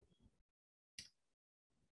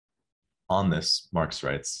 On this, Marx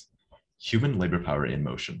writes, human labor power in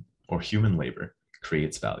motion, or human labor,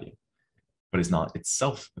 creates value, but is not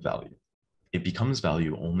itself value. It becomes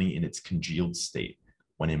value only in its congealed state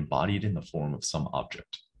when embodied in the form of some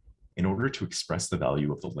object. In order to express the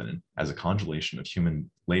value of the linen as a congelation of human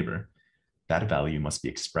labor, that value must be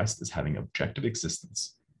expressed as having objective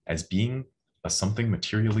existence, as being a something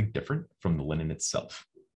materially different from the linen itself.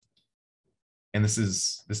 And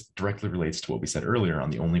this directly relates to what we said earlier on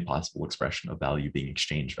the only possible expression of value being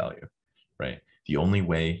exchange value, right? The only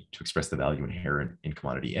way to express the value inherent in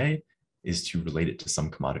commodity A is to relate it to some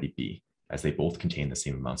commodity B, as they both contain the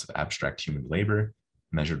same amounts of abstract human labor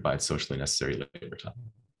measured by its socially necessary labor time.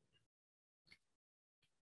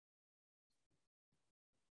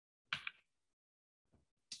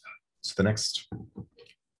 So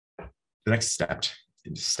the next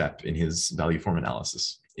step in his value form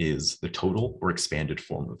analysis is the total or expanded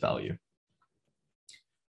form of value.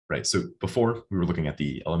 Right. So before we were looking at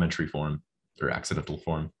the elementary form or accidental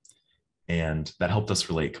form, and that helped us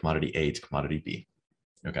relate commodity A to commodity B.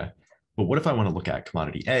 Okay. But what if I want to look at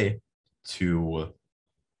commodity A to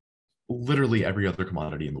literally every other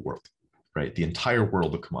commodity in the world, right? The entire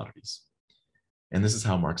world of commodities. And this is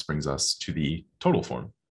how Marx brings us to the total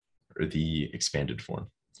form or the expanded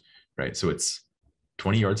form, right? So it's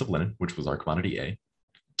 20 yards of linen, which was our commodity A,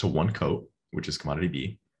 to 1 coat, which is commodity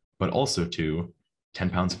B, but also to 10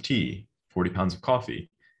 pounds of tea, 40 pounds of coffee,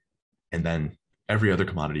 and then every other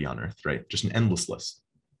commodity on earth, right? Just an endless list.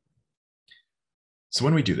 So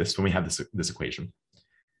when we do this, when we have this equation,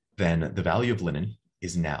 then the value of linen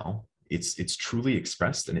is now, it's truly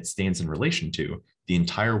expressed and it stands in relation to the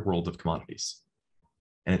entire world of commodities.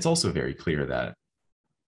 And it's also very clear that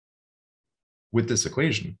with this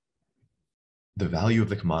equation, the value of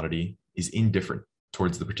the commodity is indifferent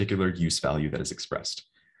towards the particular use value that is expressed.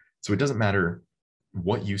 So it doesn't matter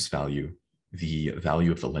what use value the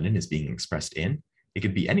value of the linen is being expressed in. It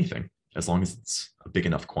could be anything as long as it's a big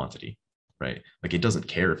enough quantity, right? Like it doesn't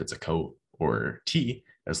care if it's a coat or tea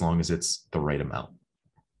as long as it's the right amount.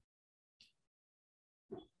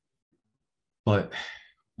 But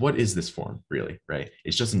what is this form really, right?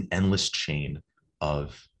 It's just an endless chain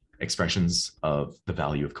of expressions of the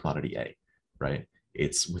value of commodity A, right?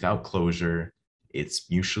 It's without closure, it's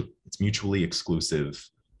mutually exclusive.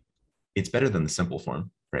 It's better than the simple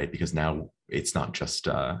form, right? Because now it's not just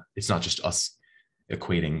us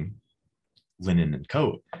equating linen and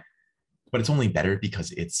coat, but it's only better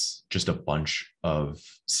because it's just a bunch of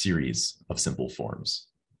series of simple forms,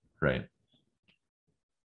 right?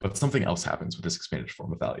 But something else happens with this expanded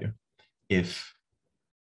form of value. If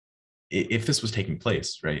this was taking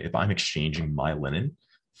place, right? If I'm exchanging my linen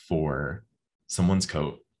for someone's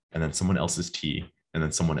coat and then someone else's tea and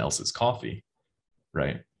then someone else's coffee,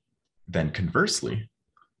 right? Then conversely,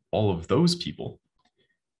 all of those people,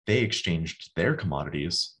 they exchanged their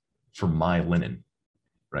commodities for my linen,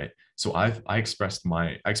 right? So I expressed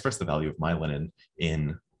the value of my linen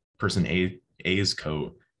in person A's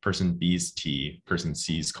coat, person B's tea, person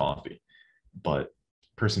C's coffee. But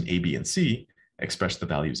person A, B, and C expressed the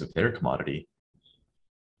values of their commodity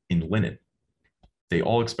in linen. They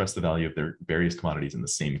all express the value of their various commodities in the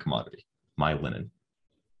same commodity, my linen.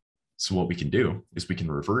 So what we can do is we can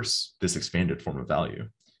reverse this expanded form of value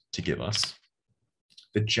to give us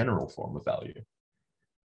the general form of value.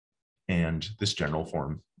 And this general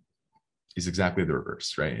form is exactly the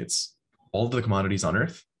reverse, right? It's all of the commodities on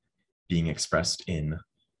earth being expressed in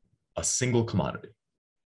a single commodity.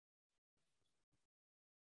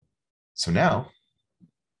 So now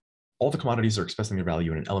all the commodities are expressing their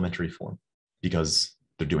value in an elementary form because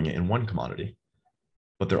they're doing it in one commodity,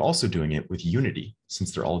 but they're also doing it with unity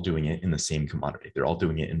since they're all doing it in the same commodity. They're all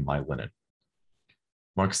doing it in my linen.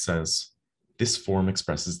 Marx says, this form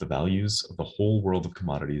expresses the values of the whole world of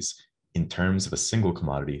commodities in terms of a single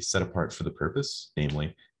commodity set apart for the purpose,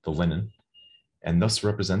 namely the linen, and thus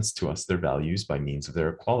represents to us their values by means of their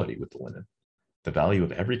equality with the linen. The value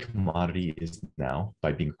of every commodity is now,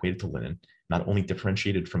 by being equated to linen, not only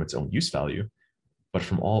differentiated from its own use value, but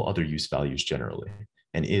from all other use values generally,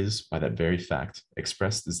 and is, by that very fact,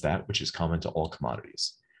 expressed as that which is common to all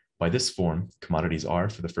commodities. By this form, commodities are,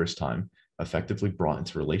 for the first time, effectively brought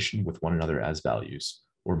into relation with one another as values,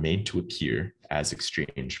 or made to appear as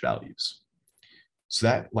exchange values. So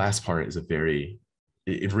that last part is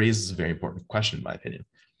it raises a very important question, in my opinion.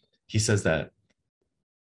 He says that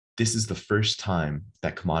this is the first time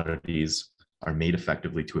that commodities are made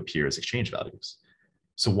effectively to appear as exchange values.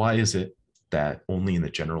 So why is it that only in the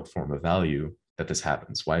general form of value that this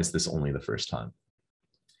happens? Why is this only the first time?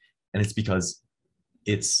 And it's because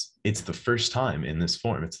it's the first time in this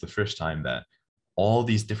form. It's the first time that all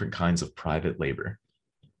these different kinds of private labor,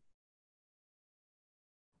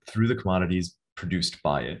 through the commodities produced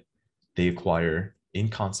by it, they acquire, in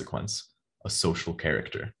consequence, a social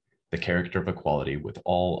character, the character of equality with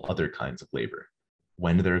all other kinds of labor,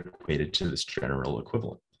 when they're equated to this general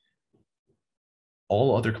equivalent.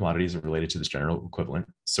 All other commodities are related to this general equivalent.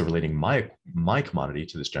 So relating my commodity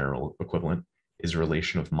to this general equivalent is a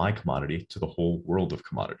relation of my commodity to the whole world of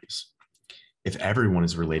commodities. If everyone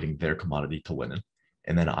is relating their commodity to linen,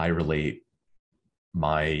 and then I relate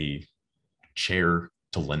my chair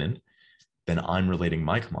to linen, then I'm relating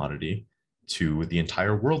my commodity to the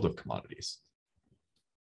entire world of commodities.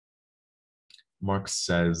 Marx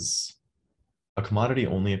says, a commodity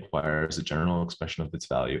only acquires a general expression of its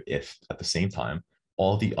value if, at the same time,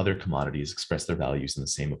 all the other commodities express their values in the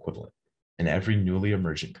same equivalent. and every newly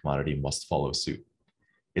emergent commodity must follow suit.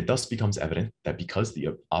 It thus becomes evident that because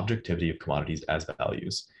the objectivity of commodities as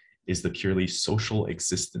values is the purely social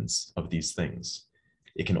existence of these things,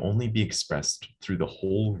 it can only be expressed through the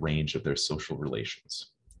whole range of their social relations.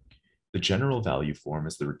 The general value form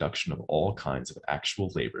is the reduction of all kinds of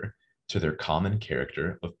actual labor to their common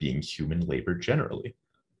character of being human labor generally,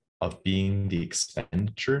 of being the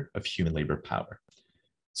expenditure of human labor power.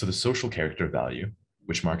 So the social character of value,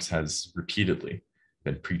 which Marx has repeatedly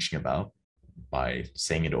been preaching about by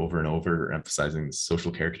saying it over and over, emphasizing the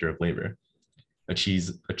social character of labor,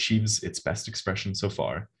 achieves its best expression so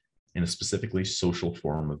far in a specifically social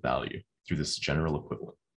form of value through this general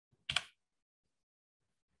equivalent.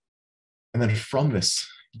 And then from this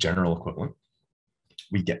general equivalent,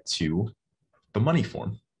 we get to the money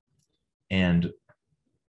form. And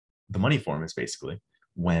the money form is basically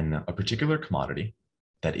when a particular commodity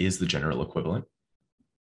that is the general equivalent,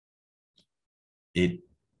 it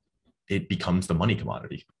becomes the money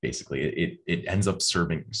commodity, basically. It ends up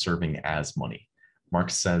serving as money.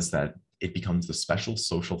 Marx says that it becomes the special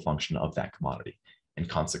social function of that commodity, and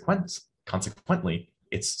consequently,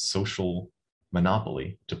 its social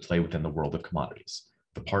monopoly to play within the world of commodities,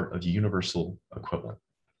 the part of universal equivalent.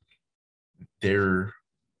 There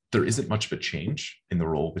isn't much of a change in the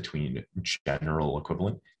role between general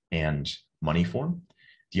equivalent and money form.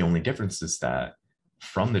 The only difference is that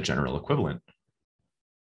from the general equivalent,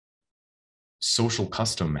 social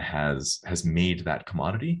custom has made that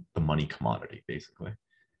commodity the money commodity, basically.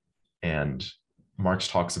 And Marx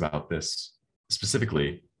talks about this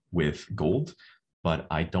specifically with gold, but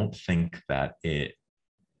I don't think that it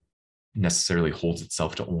necessarily holds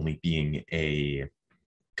itself to only being a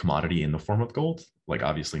commodity in the form of gold. Like,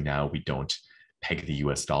 obviously now we don't peg the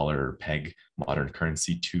US dollar or peg modern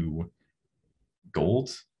currency to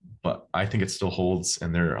gold, but I think it still holds,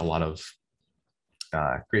 and there are a lot of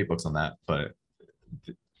great books on that, but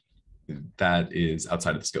that is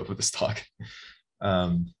outside of the scope of this talk.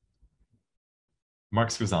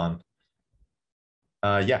 Marx goes on.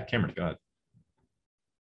 Yeah, Cameron, go ahead.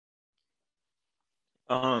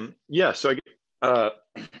 Yeah, so give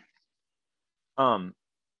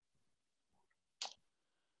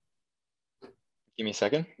me a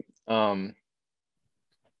second.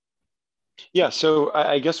 Yeah, so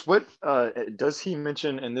I guess what does he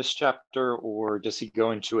mention in this chapter, or does he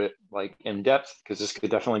go into it like in depth? Because this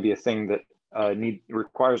could definitely be a thing that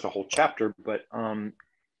requires a whole chapter. But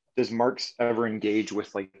does Marx ever engage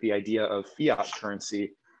with like the idea of fiat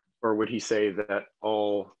currency, or would he say that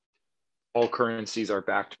all currencies are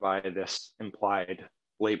backed by this implied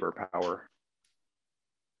labor power?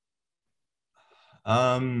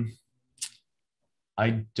 I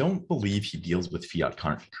don't believe he deals with fiat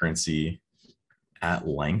currency at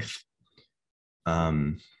length.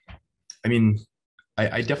 I mean,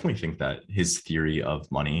 I definitely think that his theory of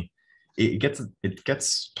money, it gets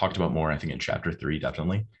talked about more, I think, in chapter 3,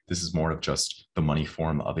 definitely. This is more of just the money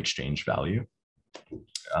form of exchange value.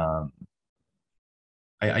 I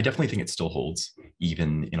definitely think it still holds,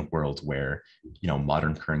 even in a world where,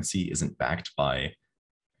 modern currency isn't backed by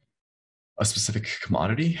a specific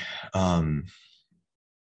commodity.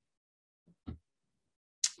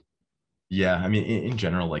 Yeah, I mean, in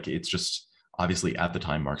general, like, it's just obviously at the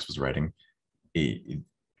time Marx was writing, the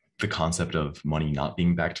concept of money not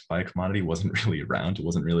being backed by a commodity wasn't really around. It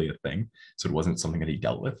wasn't really a thing. So it wasn't something that he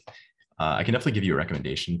dealt with. I can definitely give you a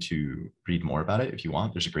recommendation to read more about it if you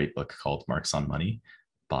want. There's a great book called Marx on Money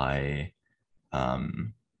by, I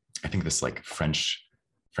think, this like French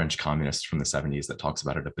communist from the 70s that talks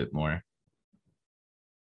about it a bit more.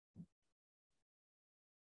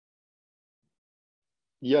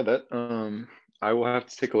 Yeah, that I will have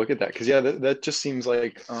to take a look at that, because that just seems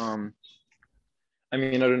like I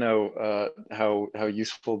mean, I don't know how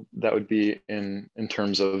useful that would be in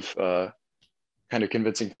terms of kind of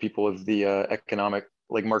convincing people of the economic,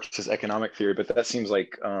 like Marx's economic theory, but that seems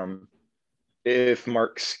like if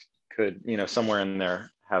Marx could, somewhere in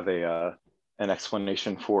there have an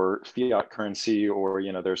explanation for fiat currency, or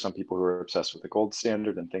there's some people who are obsessed with the gold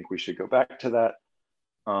standard and think we should go back to that.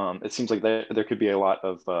 It seems like there could be a lot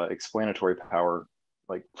of explanatory power,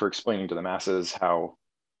 like for explaining to the masses how,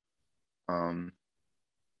 I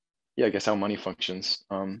guess how money functions.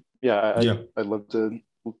 I'd love to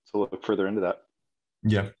look further into that.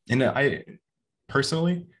 Yeah, and I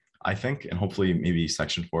personally, I think, and hopefully maybe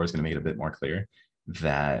section 4 is going to make it a bit more clear,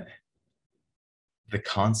 that the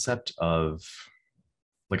concept of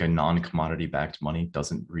like a non-commodity backed money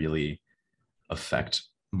doesn't really affect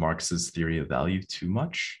Marx's theory of value too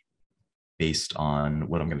much, based on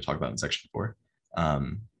what I'm going to talk about in section 4. I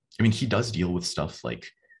mean, he does deal with stuff like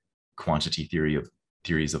quantity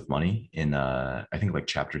theories of money in I think like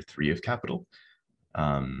chapter 3 of Capital.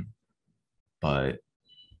 But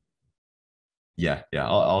yeah,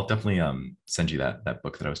 I'll definitely send you that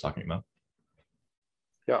book that I was talking about.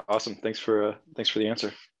 Yeah, awesome. Thanks for the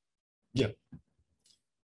answer. Yeah,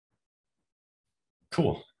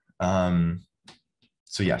 cool.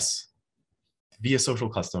 So yes, via social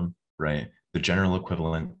custom, right? The general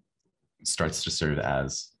equivalent starts to serve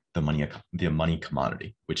as the money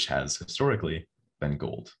commodity, which has historically been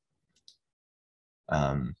gold.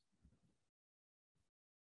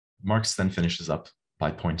 Marx then finishes up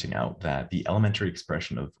by pointing out that the elementary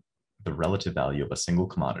expression of the relative value of a single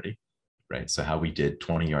commodity, right? So how we did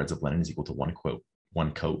 20 yards of linen is equal to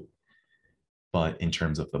one coat, but in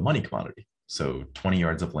terms of the money commodity. So 20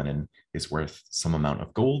 yards of linen is worth some amount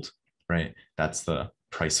of gold, right? That's the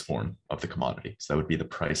price form of the commodity. So that would be the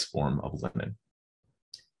price form of linen.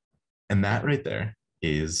 And that right there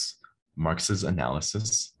is Marx's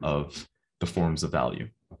analysis of the forms of value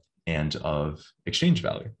and of exchange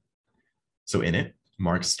value. So in it,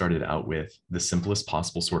 Marx started out with the simplest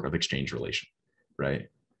possible sort of exchange relation, right?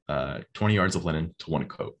 20 yards of linen to one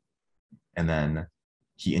coat. And then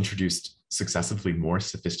he introduced successively more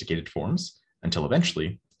sophisticated forms until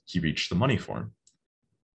eventually he reached the money form.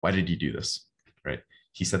 Why did he do this, right?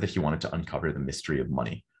 He said that he wanted to uncover the mystery of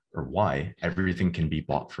money, or why everything can be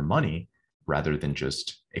bought for money rather than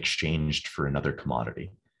just exchanged for another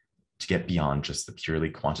commodity, to get beyond just the purely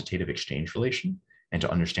quantitative exchange relation and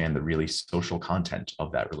to understand the really social content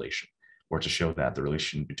of that relation, or to show that the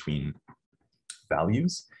relation between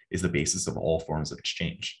values is the basis of all forms of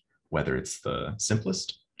exchange, whether it's the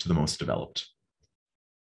simplest to the most developed.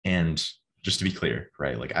 And just to be clear,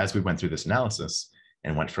 right, like as we went through this analysis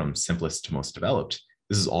and went from simplest to most developed,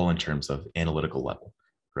 this is all in terms of analytical level,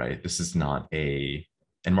 right? This is not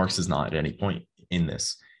and Marx is not at any point in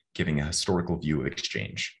this giving a historical view of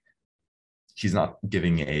exchange. He's not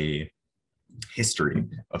giving a history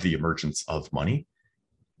of the emergence of money.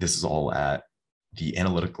 This is all at the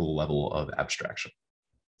analytical level of abstraction.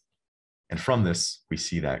 And from this, we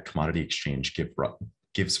see that commodity exchange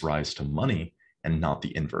gives rise to money and not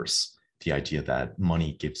the inverse, the idea that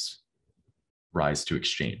money gives rise to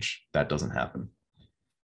exchange. That doesn't happen.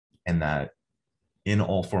 And that in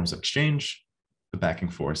all forms of exchange, the backing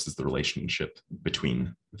force is the relationship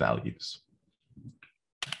between values.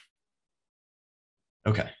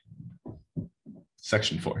 Okay,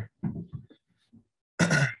 section 4.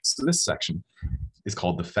 So this section is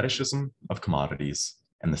called the fetishism of commodities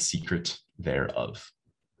and the secret thereof.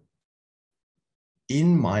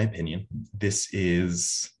 In my opinion, this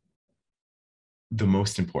is the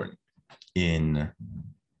most important in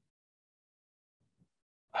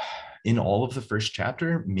all of the first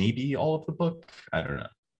chapter, maybe all of the book, I don't know.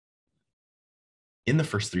 In the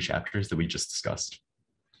first 3 chapters that we just discussed,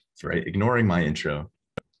 right, ignoring my intro,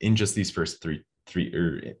 in just these first three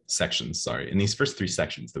sections, in these first 3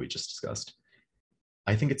 sections that we just discussed,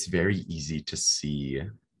 I think it's very easy to see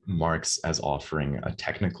Marx as offering a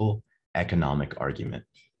technical economic argument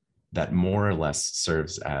that more or less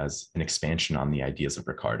serves as an expansion on the ideas of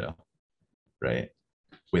Ricardo, right?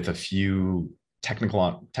 With a few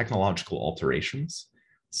technological alterations,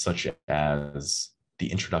 such as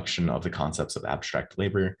the introduction of the concepts of abstract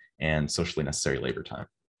labor and socially necessary labor time.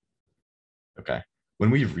 Okay, when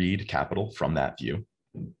we read Capital from that view,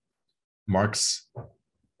 Marx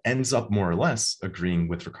ends up more or less agreeing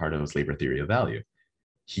with Ricardo's labor theory of value.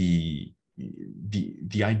 The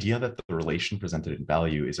idea that the relation presented in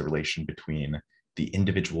value is a relation between the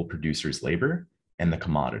individual producer's labor and the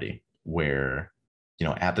commodity, where,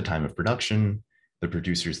 at the time of production, the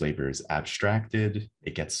producer's labor is abstracted.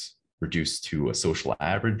 It gets reduced to a social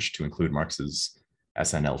average to include Marx's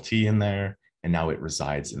SNLT in there, and now it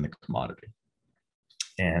resides in the commodity.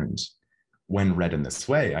 And when read in this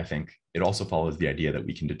way, I think it also follows the idea that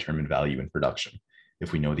we can determine value in production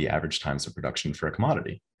if we know the average times of production for a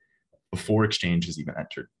commodity before exchange has even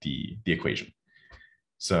entered the equation.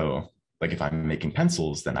 So, like if I'm making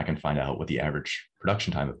pencils, then I can find out what the average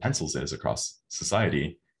production time of pencils is across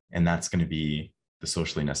society, and that's going to be the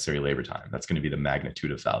socially necessary labor time. That's going to be the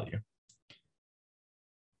magnitude of value.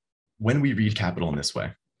 When we read Capital in this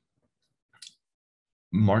way,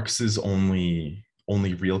 Marx's only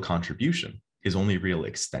real contribution, his only real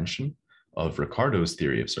extension of Ricardo's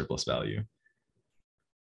theory of surplus value,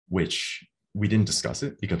 which we didn't discuss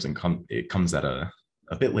it because it comes at a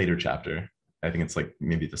bit later chapter. I think it's like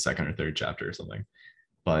maybe the 2nd or 3rd chapter or something.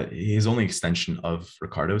 But his only extension of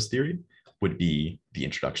Ricardo's theory would be the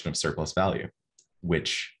introduction of surplus value,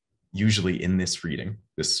 which usually in this reading,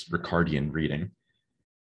 this Ricardian reading,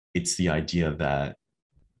 it's the idea that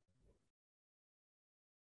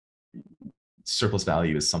surplus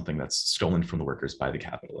value is something that's stolen from the workers by the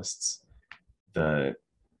capitalists.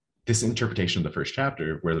 This interpretation of the first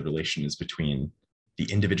chapter, where the relation is between the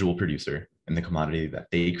individual producer and the commodity that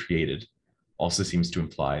they created, also seems to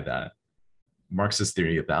imply that Marx's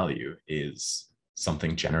theory of value is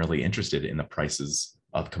something generally interested in the prices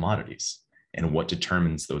of commodities. And what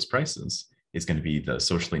determines those prices is going to be the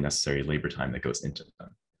socially necessary labor time that goes into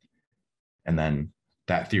them. And then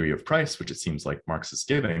that theory of price, which it seems like Marx is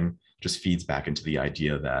giving, just feeds back into the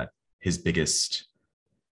idea that his biggest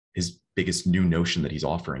new notion that he's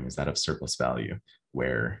offering is that of surplus value,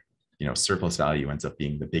 where surplus value ends up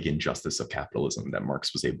being the big injustice of capitalism that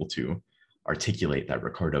Marx was able to articulate that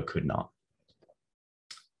Ricardo could not.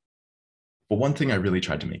 But one thing I really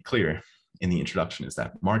tried to make clear in the introduction is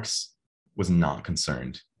that Marx was not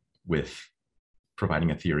concerned with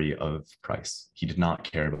providing a theory of price. He did not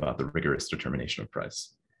care about the rigorous determination of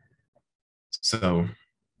price. So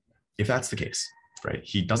if that's the case, right,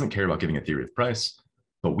 he doesn't care about giving a theory of price,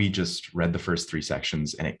 but we just read the first 3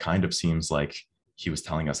 sections and it kind of seems like he was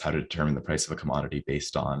telling us how to determine the price of a commodity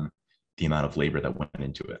based on the amount of labor that went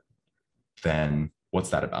into it. Then what's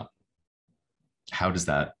that about? How does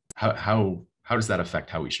that affect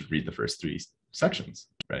how we should read the first 3 sections,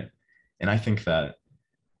 right? And I think that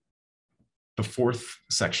the 4th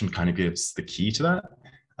section kind of gives the key to that.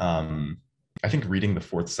 I think reading the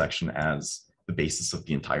 4th section as the basis of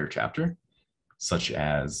the entire chapter, such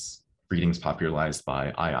as readings popularized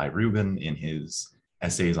by I. Rubin in his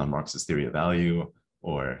essays on Marx's theory of value,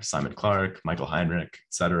 or Simon Clark, Michael Heinrich,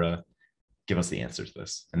 etc., give us the answer to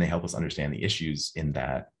this. And they help us understand the issues in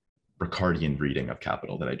that Ricardian reading of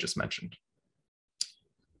Capital that I just mentioned.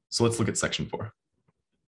 So let's look at section 4.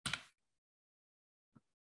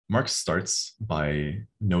 Marx starts by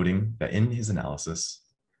noting that in his analysis,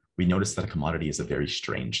 we notice that a commodity is a very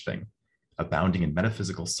strange thing, abounding in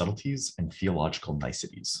metaphysical subtleties and theological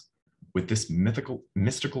niceties, with this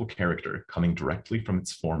mystical character coming directly from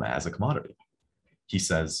its form as a commodity. He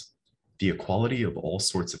says, the equality of all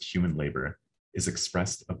sorts of human labor is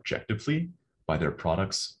expressed objectively by their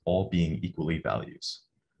products all being equally values.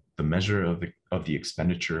 The measure of the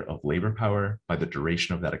expenditure of labor power by the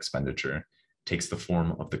duration of that expenditure takes the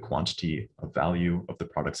form of the quantity of value of the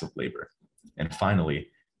products of labor. And finally,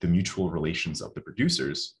 the mutual relations of the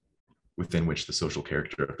producers, within which the social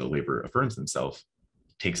character of the labor affirms themselves,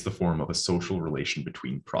 takes the form of a social relation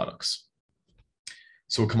between products.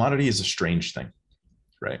 So a commodity is a strange thing,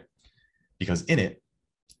 right? Because in it,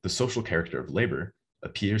 the social character of labor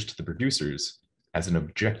appears to the producers as an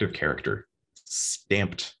objective character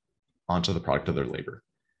stamped onto the product of their labor.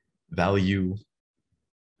 Value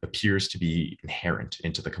appears to be inherent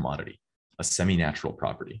into the commodity, a semi-natural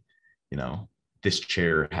property. This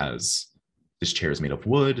chair is made of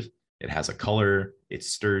wood, it has a color, it's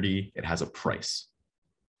sturdy, it has a price.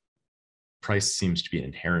 Price seems to be an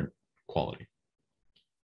inherent quality.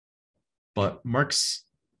 But Marx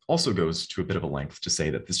also goes to a bit of a length to say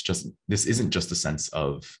that this isn't just a sense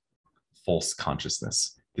of false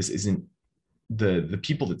consciousness. This isn't the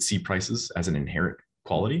people that see prices as an inherent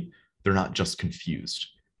quality, they're not just confused.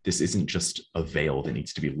 This isn't just a veil that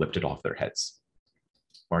needs to be lifted off their heads.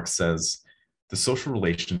 Marx says, the social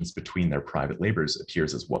relations between their private labors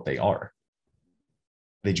appears as what they are.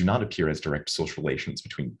 They do not appear as direct social relations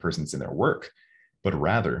between persons in their work, but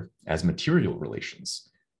rather as material relations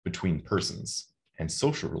between persons and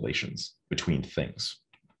social relations between things.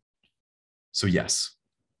 So yes,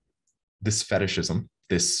 this fetishism,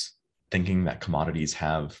 this thinking that commodities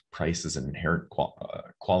have price as an inherent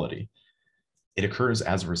quality, it occurs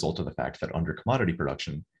as a result of the fact that under commodity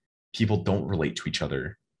production, people don't relate to each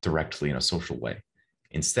other directly in a social way.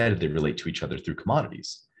 Instead, they relate to each other through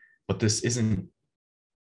commodities. But this isn't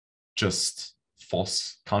just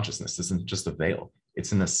false consciousness. This isn't just a veil.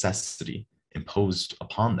 It's a necessity imposed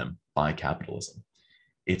upon them by capitalism.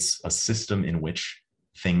 It's a system in which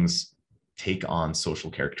things take on social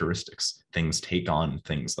characteristics. Things take on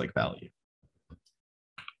things like value.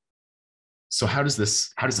 So how does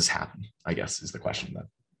this happen, I guess, is the question then.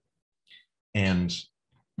 And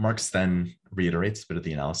Marx then reiterates a bit of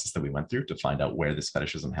the analysis that we went through to find out where this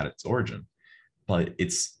fetishism had its origin. But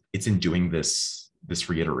it's in doing this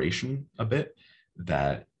reiteration a bit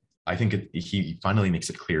that I think he finally makes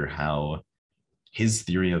it clear how his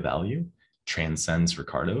theory of value transcends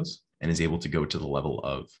Ricardo's and is able to go to the level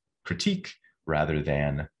of critique rather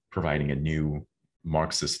than providing a new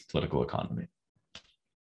Marxist political economy.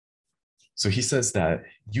 So he says that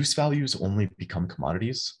use values only become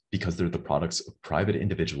commodities because they're the products of private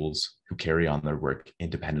individuals who carry on their work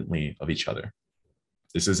independently of each other.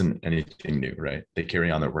 This isn't anything new, right? They carry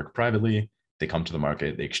on their work privately, They come to the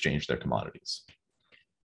market, they exchange their commodities.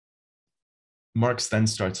 Marx then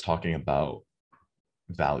starts talking about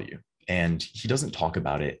value, and he doesn't talk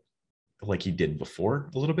about it like he did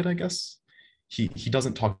before a little bit, I guess. He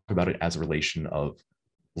doesn't talk about it as a relation of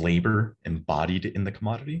labor embodied in the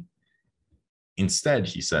commodity. Instead,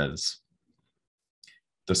 he says,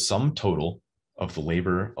 the sum total of the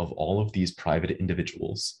labor of all of these private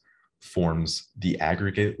individuals forms the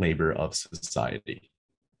aggregate labor of society.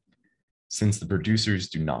 Since the producers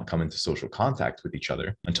do not come into social contact with each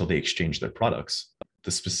other until they exchange their products,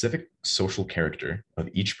 the specific social character of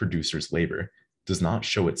each producer's labor does not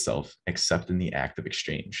show itself except in the act of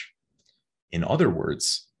exchange. In other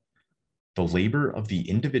words, the labor of the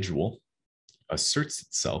individual asserts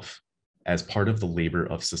itself as part of the labor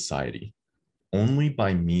of society only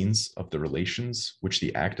by means of the relations which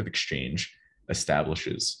the act of exchange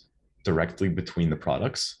establishes directly between the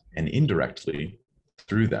products and indirectly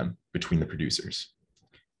through them between the producers.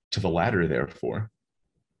 To the latter, therefore,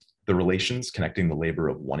 the relations connecting the labor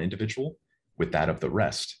of one individual with that of the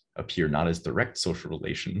rest appear not as direct social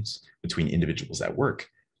relations between individuals at work,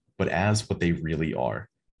 but as what they really are,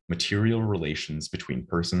 material relations between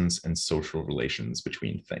persons and social relations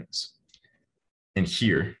between things. And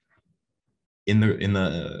here, in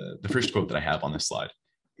the first quote that I have on this slide,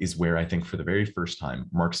 is where I think for the very first time,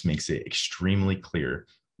 Marx makes it extremely clear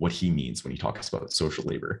what he means when he talks about social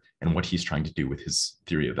labor and what he's trying to do with his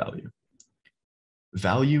theory of value.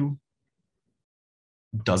 Value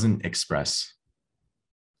doesn't express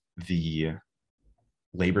the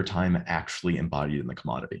labor time actually embodied in the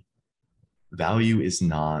commodity. Value is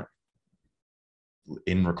not,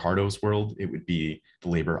 in Ricardo's world, it would be the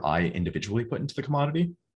labor I individually put into the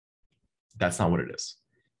commodity. That's not what it is.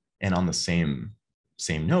 And on the same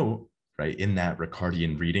note, right, in that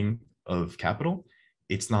Ricardian reading of Capital,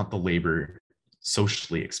 it's not the labor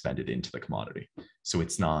socially expended into the commodity. So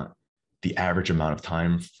it's not the average amount of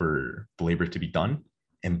time for the labor to be done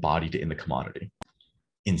embodied in the commodity.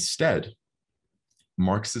 Instead,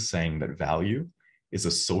 Marx is saying that value is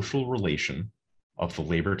a social relation of the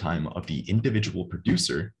labor time of the individual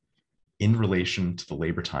producer in relation to the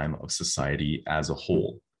labor time of society as a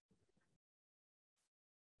whole.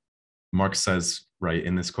 Marx says, right,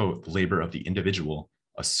 in this quote, the labor of the individual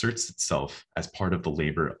asserts itself as part of the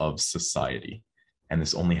labor of society, and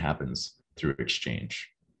this only happens through exchange.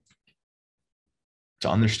 To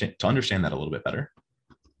understand that a little bit better,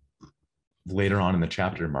 later on in the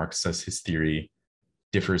chapter, Marx says his theory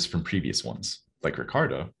differs from previous ones, like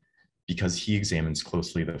Ricardo, because he examines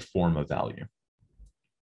closely the form of value.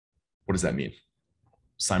 What does that mean?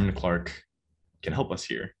 Simon Clark can help us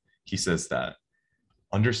here. He says that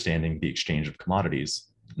understanding the exchange of commodities,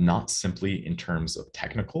 not simply in terms of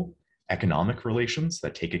technical, economic relations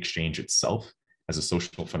that take exchange itself as a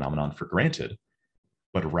social phenomenon for granted,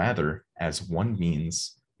 but rather as one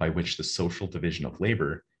means by which the social division of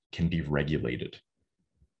labor can be regulated.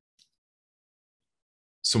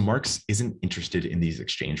 So Marx isn't interested in these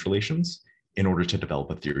exchange relations in order to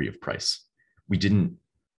develop a theory of price.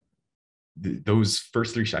 Those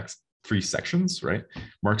first three sections, right?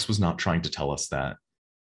 Marx was not trying to tell us that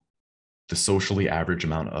the socially average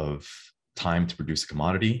amount of time to produce a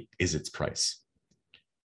commodity is its price.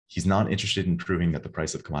 He's not interested in proving that the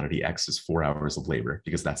price of commodity X is 4 hours of labor,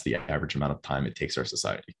 because that's the average amount of time it takes our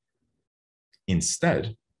society.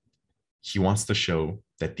 Instead, he wants to show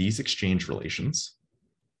that these exchange relations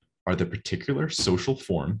are the particular social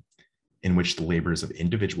form in which the labors of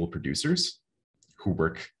individual producers who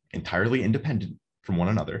work entirely independent from one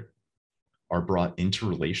another are brought into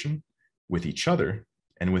relation with each other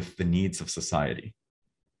and with the needs of society.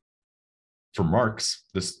 For Marx,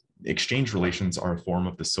 this exchange relations are a form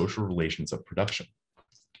of the social relations of production.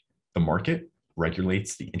 The market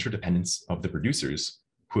regulates the interdependence of the producers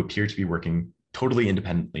who appear to be working totally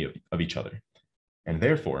independently of each other. And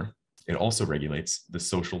therefore, it also regulates the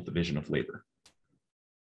social division of labor.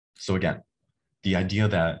 So again, the idea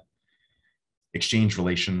that exchange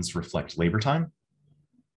relations reflect labor time,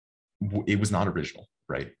 it was not original,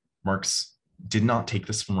 right? Marx did not take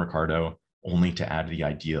this from Ricardo only to add the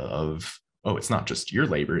idea of, oh, it's not just your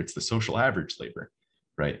labor, it's the social average labor,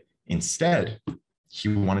 right? Instead, he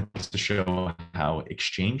wanted to show how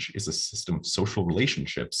exchange is a system of social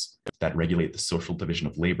relationships that regulate the social division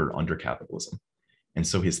of labor under capitalism. And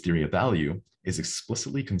so his theory of value is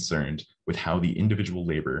explicitly concerned with how the individual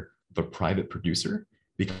labor of a private producer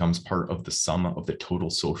becomes part of the sum of the total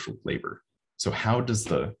social labor. So how does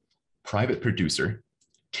the private producer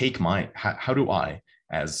take how do I,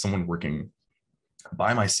 as someone working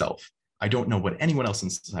by myself, I don't know what anyone else in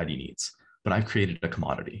society needs, but I've created a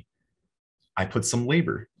commodity. I put some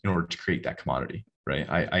labor in order to create that commodity, right?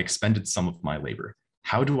 I expended some of my labor.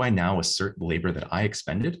 How do I now assert the labor that I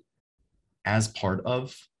expended as part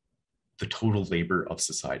of the total labor of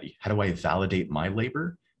society? How do I validate my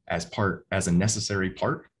labor as a necessary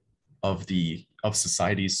part of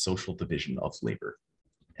society's social division of labor?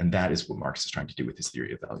 And that is what Marx is trying to do with his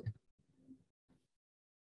theory of value.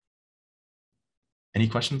 Any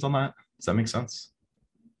questions on that? Does that make sense?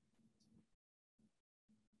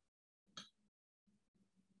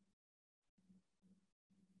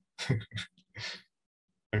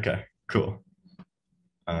 Okay, cool.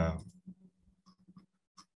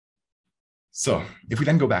 So if we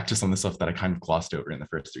then go back to some of the stuff that I kind of glossed over in the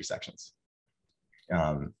first three sections,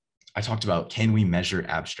 I talked about, can we measure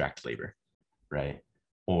abstract labor, right?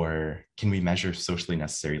 Or can we measure socially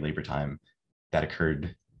necessary labor time that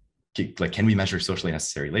occurred? Like, can we measure socially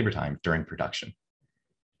necessary labor time during production?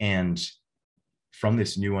 And from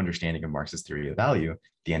this new understanding of Marx's theory of value,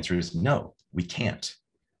 the answer is no, we can't,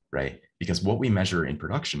 right? Because what we measure in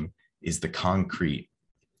production is the concrete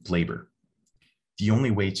labor. The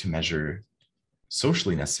only way to measure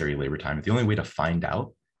socially necessary labor time, the only way to find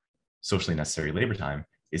out socially necessary labor time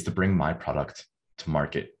is to bring my product to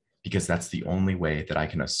market, because that's the only way that I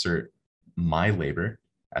can assert my labor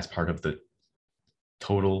as part of the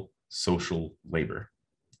total social labor.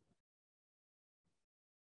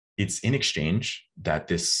 It's in exchange that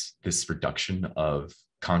this reduction of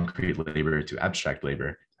concrete labor to abstract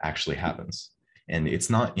labor actually happens. And it's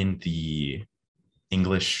not in the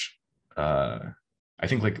English, I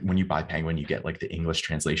think like when you buy Penguin, you get like the English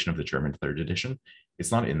translation of the German third edition.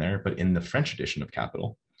 It's not in there, but in the French edition of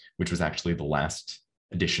Capital, which was actually the last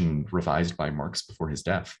edition revised by Marx before his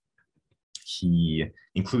death, he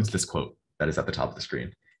includes this quote that is at the top of the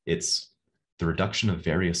screen. It's the reduction of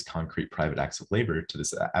various concrete private acts of labor to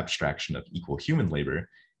this abstraction of equal human labor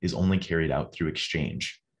is only carried out through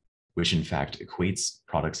exchange, which in fact equates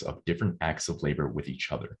products of different acts of labor with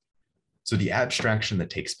each other. So the abstraction that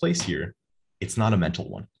takes place here, it's not a mental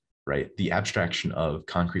one, right? The abstraction of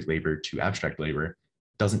concrete labor to abstract labor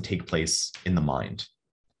doesn't take place in the mind.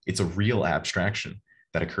 It's a real abstraction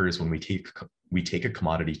that occurs when we take a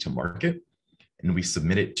commodity to market and we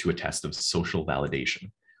submit it to a test of social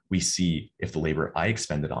validation. We see if the labor I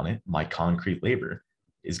expended on it, my concrete labor,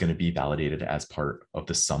 is going to be validated as part of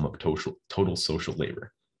the sum of total social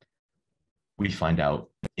labor. We find out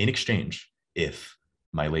in exchange if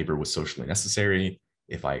my labor was socially necessary,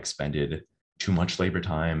 if I expended too much labor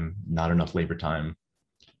time, not enough labor time.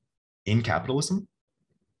 In capitalism,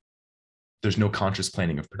 there's no conscious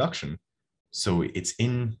planning of production. So it's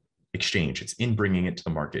in exchange, it's in bringing it to the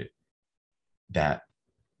market that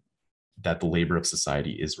the labor of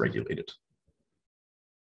society is regulated.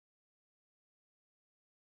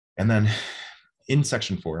 And then in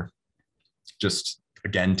section 4, just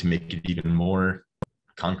again to make it even more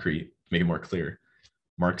concrete, make it more clear,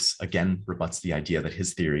 Marx again rebuts the idea that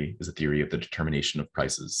his theory is a theory of the determination of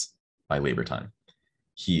prices by labor time.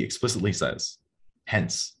 He explicitly says,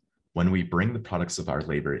 hence, when we bring the products of our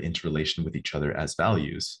labor into relation with each other as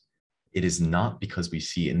values, it is not because we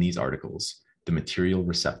see in these articles the material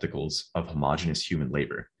receptacles of homogeneous human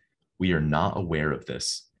labor. We are not aware of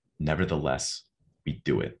this. Nevertheless, we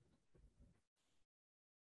do it.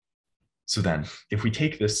 So then, if we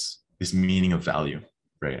take this meaning of value,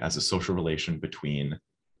 right, as a social relation between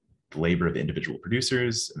the labor of individual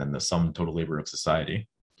producers and then the sum total labor of society,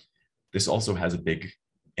 this also has a big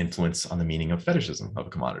influence on the meaning of fetishism of a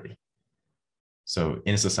commodity. So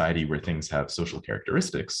in a society where things have social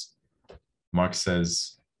characteristics, Marx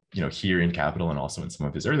says, here in Capital and also in some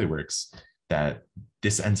of his early works, that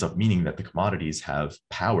this ends up meaning that the commodities have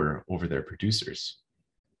power over their producers.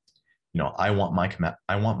 I want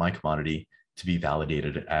my commodity to be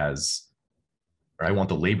validated as, or I want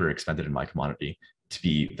the labor expended in my commodity to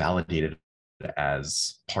be validated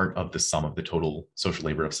as part of the sum of the total social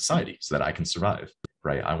labor of society so that I can survive,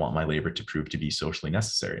 right? I want my labor to prove to be socially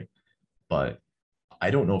necessary, but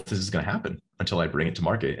I don't know if this is going to happen until I bring it to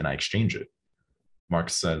market and I exchange it.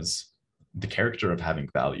 Marx says the character of having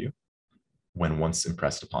value, when once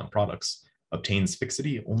impressed upon products, obtains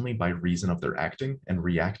fixity only by reason of their acting and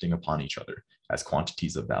reacting upon each other as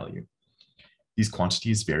quantities of value. These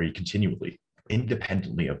quantities vary continually,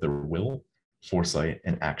 independently of the will, foresight,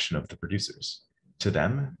 and action of the producers. To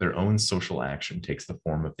them, their own social action takes the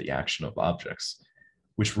form of the action of objects,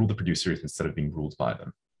 which rule the producers instead of being ruled by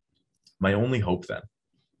them. My only hope then,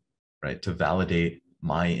 right, to validate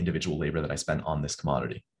my individual labor that I spent on this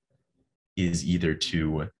commodity is either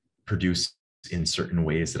to produce in certain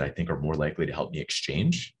ways that I think are more likely to help me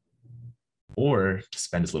exchange, or to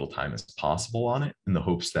spend as little time as possible on it in the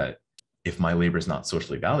hopes that if my labor is not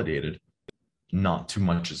socially validated, not too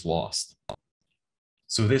much is lost.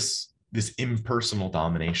 So this impersonal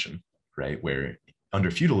domination, right, where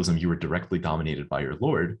under feudalism you were directly dominated by your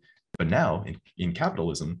lord, but now in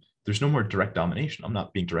capitalism there's no more direct domination. I'm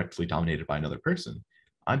not being directly dominated by another person.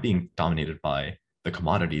 I'm being dominated by the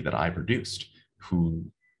commodity that I produced, who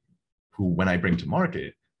when I bring to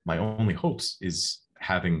market, my only hopes is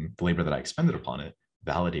having the labor that I expended upon it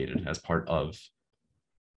validated as part of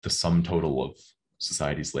the sum total of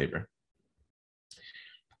society's labor.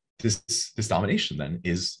 This domination then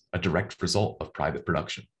is a direct result of private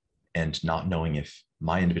production and not knowing if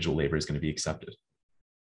my individual labor is going to be accepted.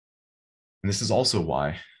 And this is also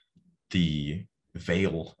why the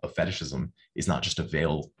veil of fetishism is not just a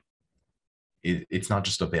veil. It's not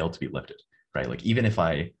just a veil to be lifted, right? Like, even if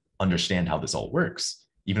I understand how this all works,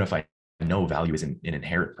 even if I know value is an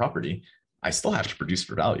inherent property, I still have to produce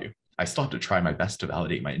for value. I still have to try my best to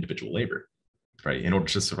validate my individual labor, right, in order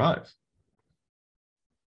to survive.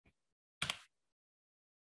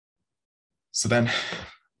 So then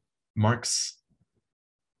Marx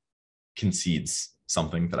concedes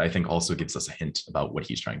something that I think also gives us a hint about what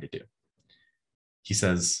he's trying to do. He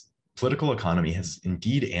says, political economy has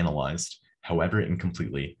indeed analyzed, however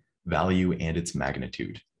incompletely, value and its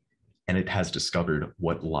magnitude, and it has discovered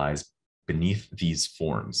what lies beneath these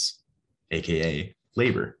forms, aka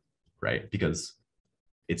labor, right? Because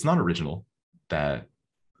it's not original that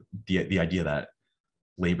the idea that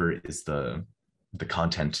labor is the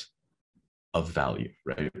content of value,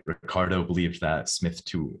 right? Ricardo believed that. Smith,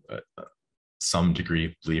 to some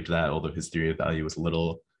degree, believed that, although his theory of value was a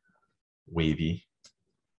little wavy.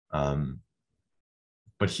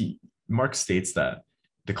 But Marx states that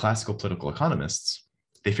the classical political economists,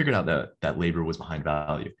 they figured out that labor was behind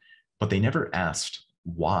value, but they never asked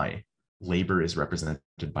why labor is represented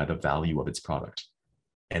by the value of its product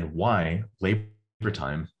and why labor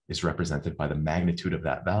time is represented by the magnitude of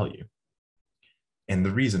that value. And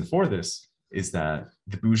the reason for this is that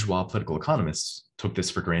the bourgeois political economists took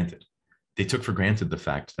this for granted. They took for granted the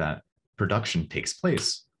fact that production takes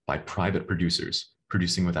place by private producers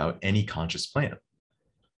producing without any conscious plan.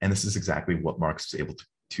 And this is exactly what Marx was able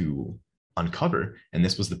to uncover. And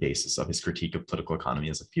this was the basis of his critique of political economy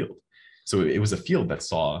as a field. So it was a field that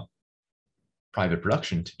saw private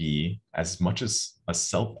production to be as much as a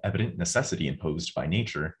self-evident necessity imposed by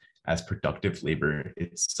nature as productive labor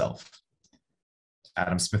itself.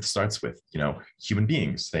 Adam Smith starts with, human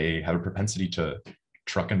beings, they have a propensity to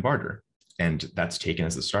truck and barter. And that's taken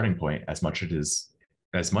as a starting point as much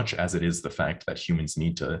as it is the fact that humans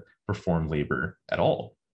need to perform labor at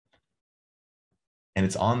all. And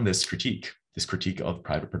it's on this critique of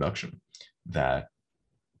private production, that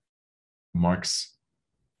Marx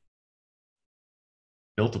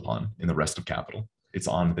built upon in The Rest of Capital. It's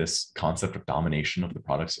on this concept of domination of the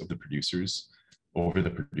products of the producers over the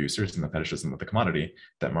producers and the fetishism of the commodity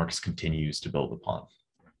that Marx continues to build upon.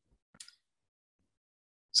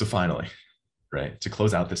 So finally, right, to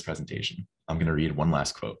close out this presentation, I'm going to read one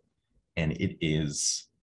last quote, and it is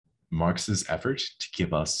Marx's effort to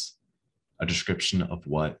give us a description of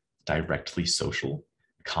what directly social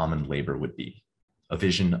common labor would be, a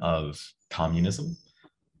vision of communism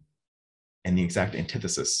and the exact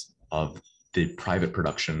antithesis of the private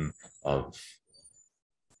production of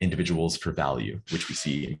individuals for value, which we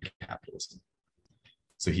see in capitalism.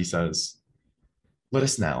 So he says, let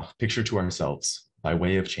us now picture to ourselves, by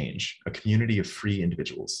way of change, a community of free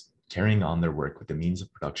individuals carrying on their work with the means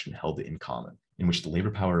of production held in common, in which the labor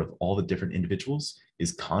power of all the different individuals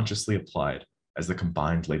is consciously applied as the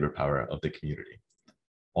combined labor power of the community.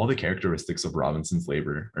 All the characteristics of Robinson's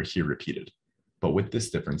labor are here repeated, but with this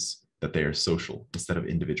difference that they are social instead of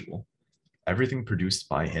individual. Everything produced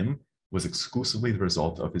by him was exclusively the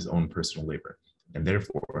result of his own personal labor, and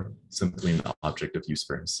therefore simply an object of use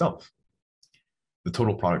for himself. The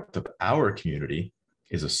total product of our community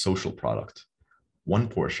is a social product. One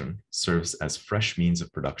portion serves as fresh means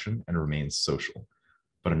of production and remains social,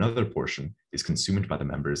 but another portion is consumed by the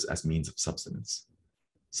members as means of subsistence.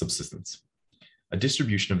 A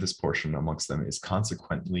distribution of this portion amongst them is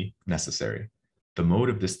consequently necessary. The mode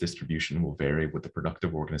of this distribution will vary with the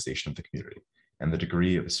productive organization of the community and the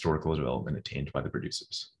degree of historical development attained by the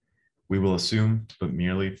producers. We will assume, but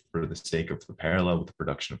merely for the sake of the parallel with the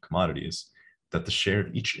production of commodities, that the share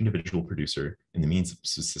of each individual producer in the means of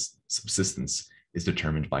subsistence is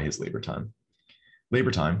determined by his labor time.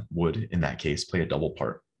 Labor time would, in that case, play a double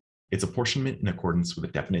part. Its apportionment in accordance with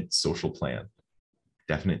a definite social plan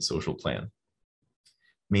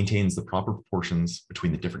maintains the proper proportions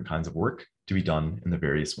between the different kinds of work to be done in the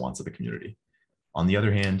various wants of the community. On the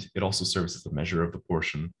other hand, it also serves as the measure of the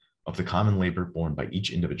portion of the common labor borne by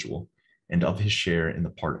each individual, and of his share in the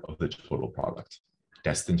part of the total product,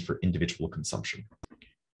 destined for individual consumption.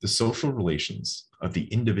 The social relations of the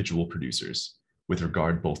individual producers with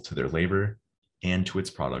regard both to their labor and to its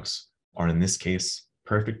products are in this case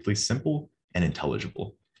perfectly simple and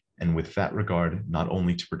intelligible, and with that regard not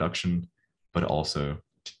only to production, but also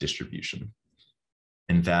to distribution.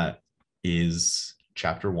 And that is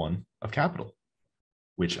chapter 1 of Capital,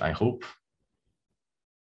 which I hope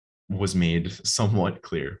was made somewhat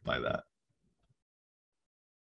clear by that.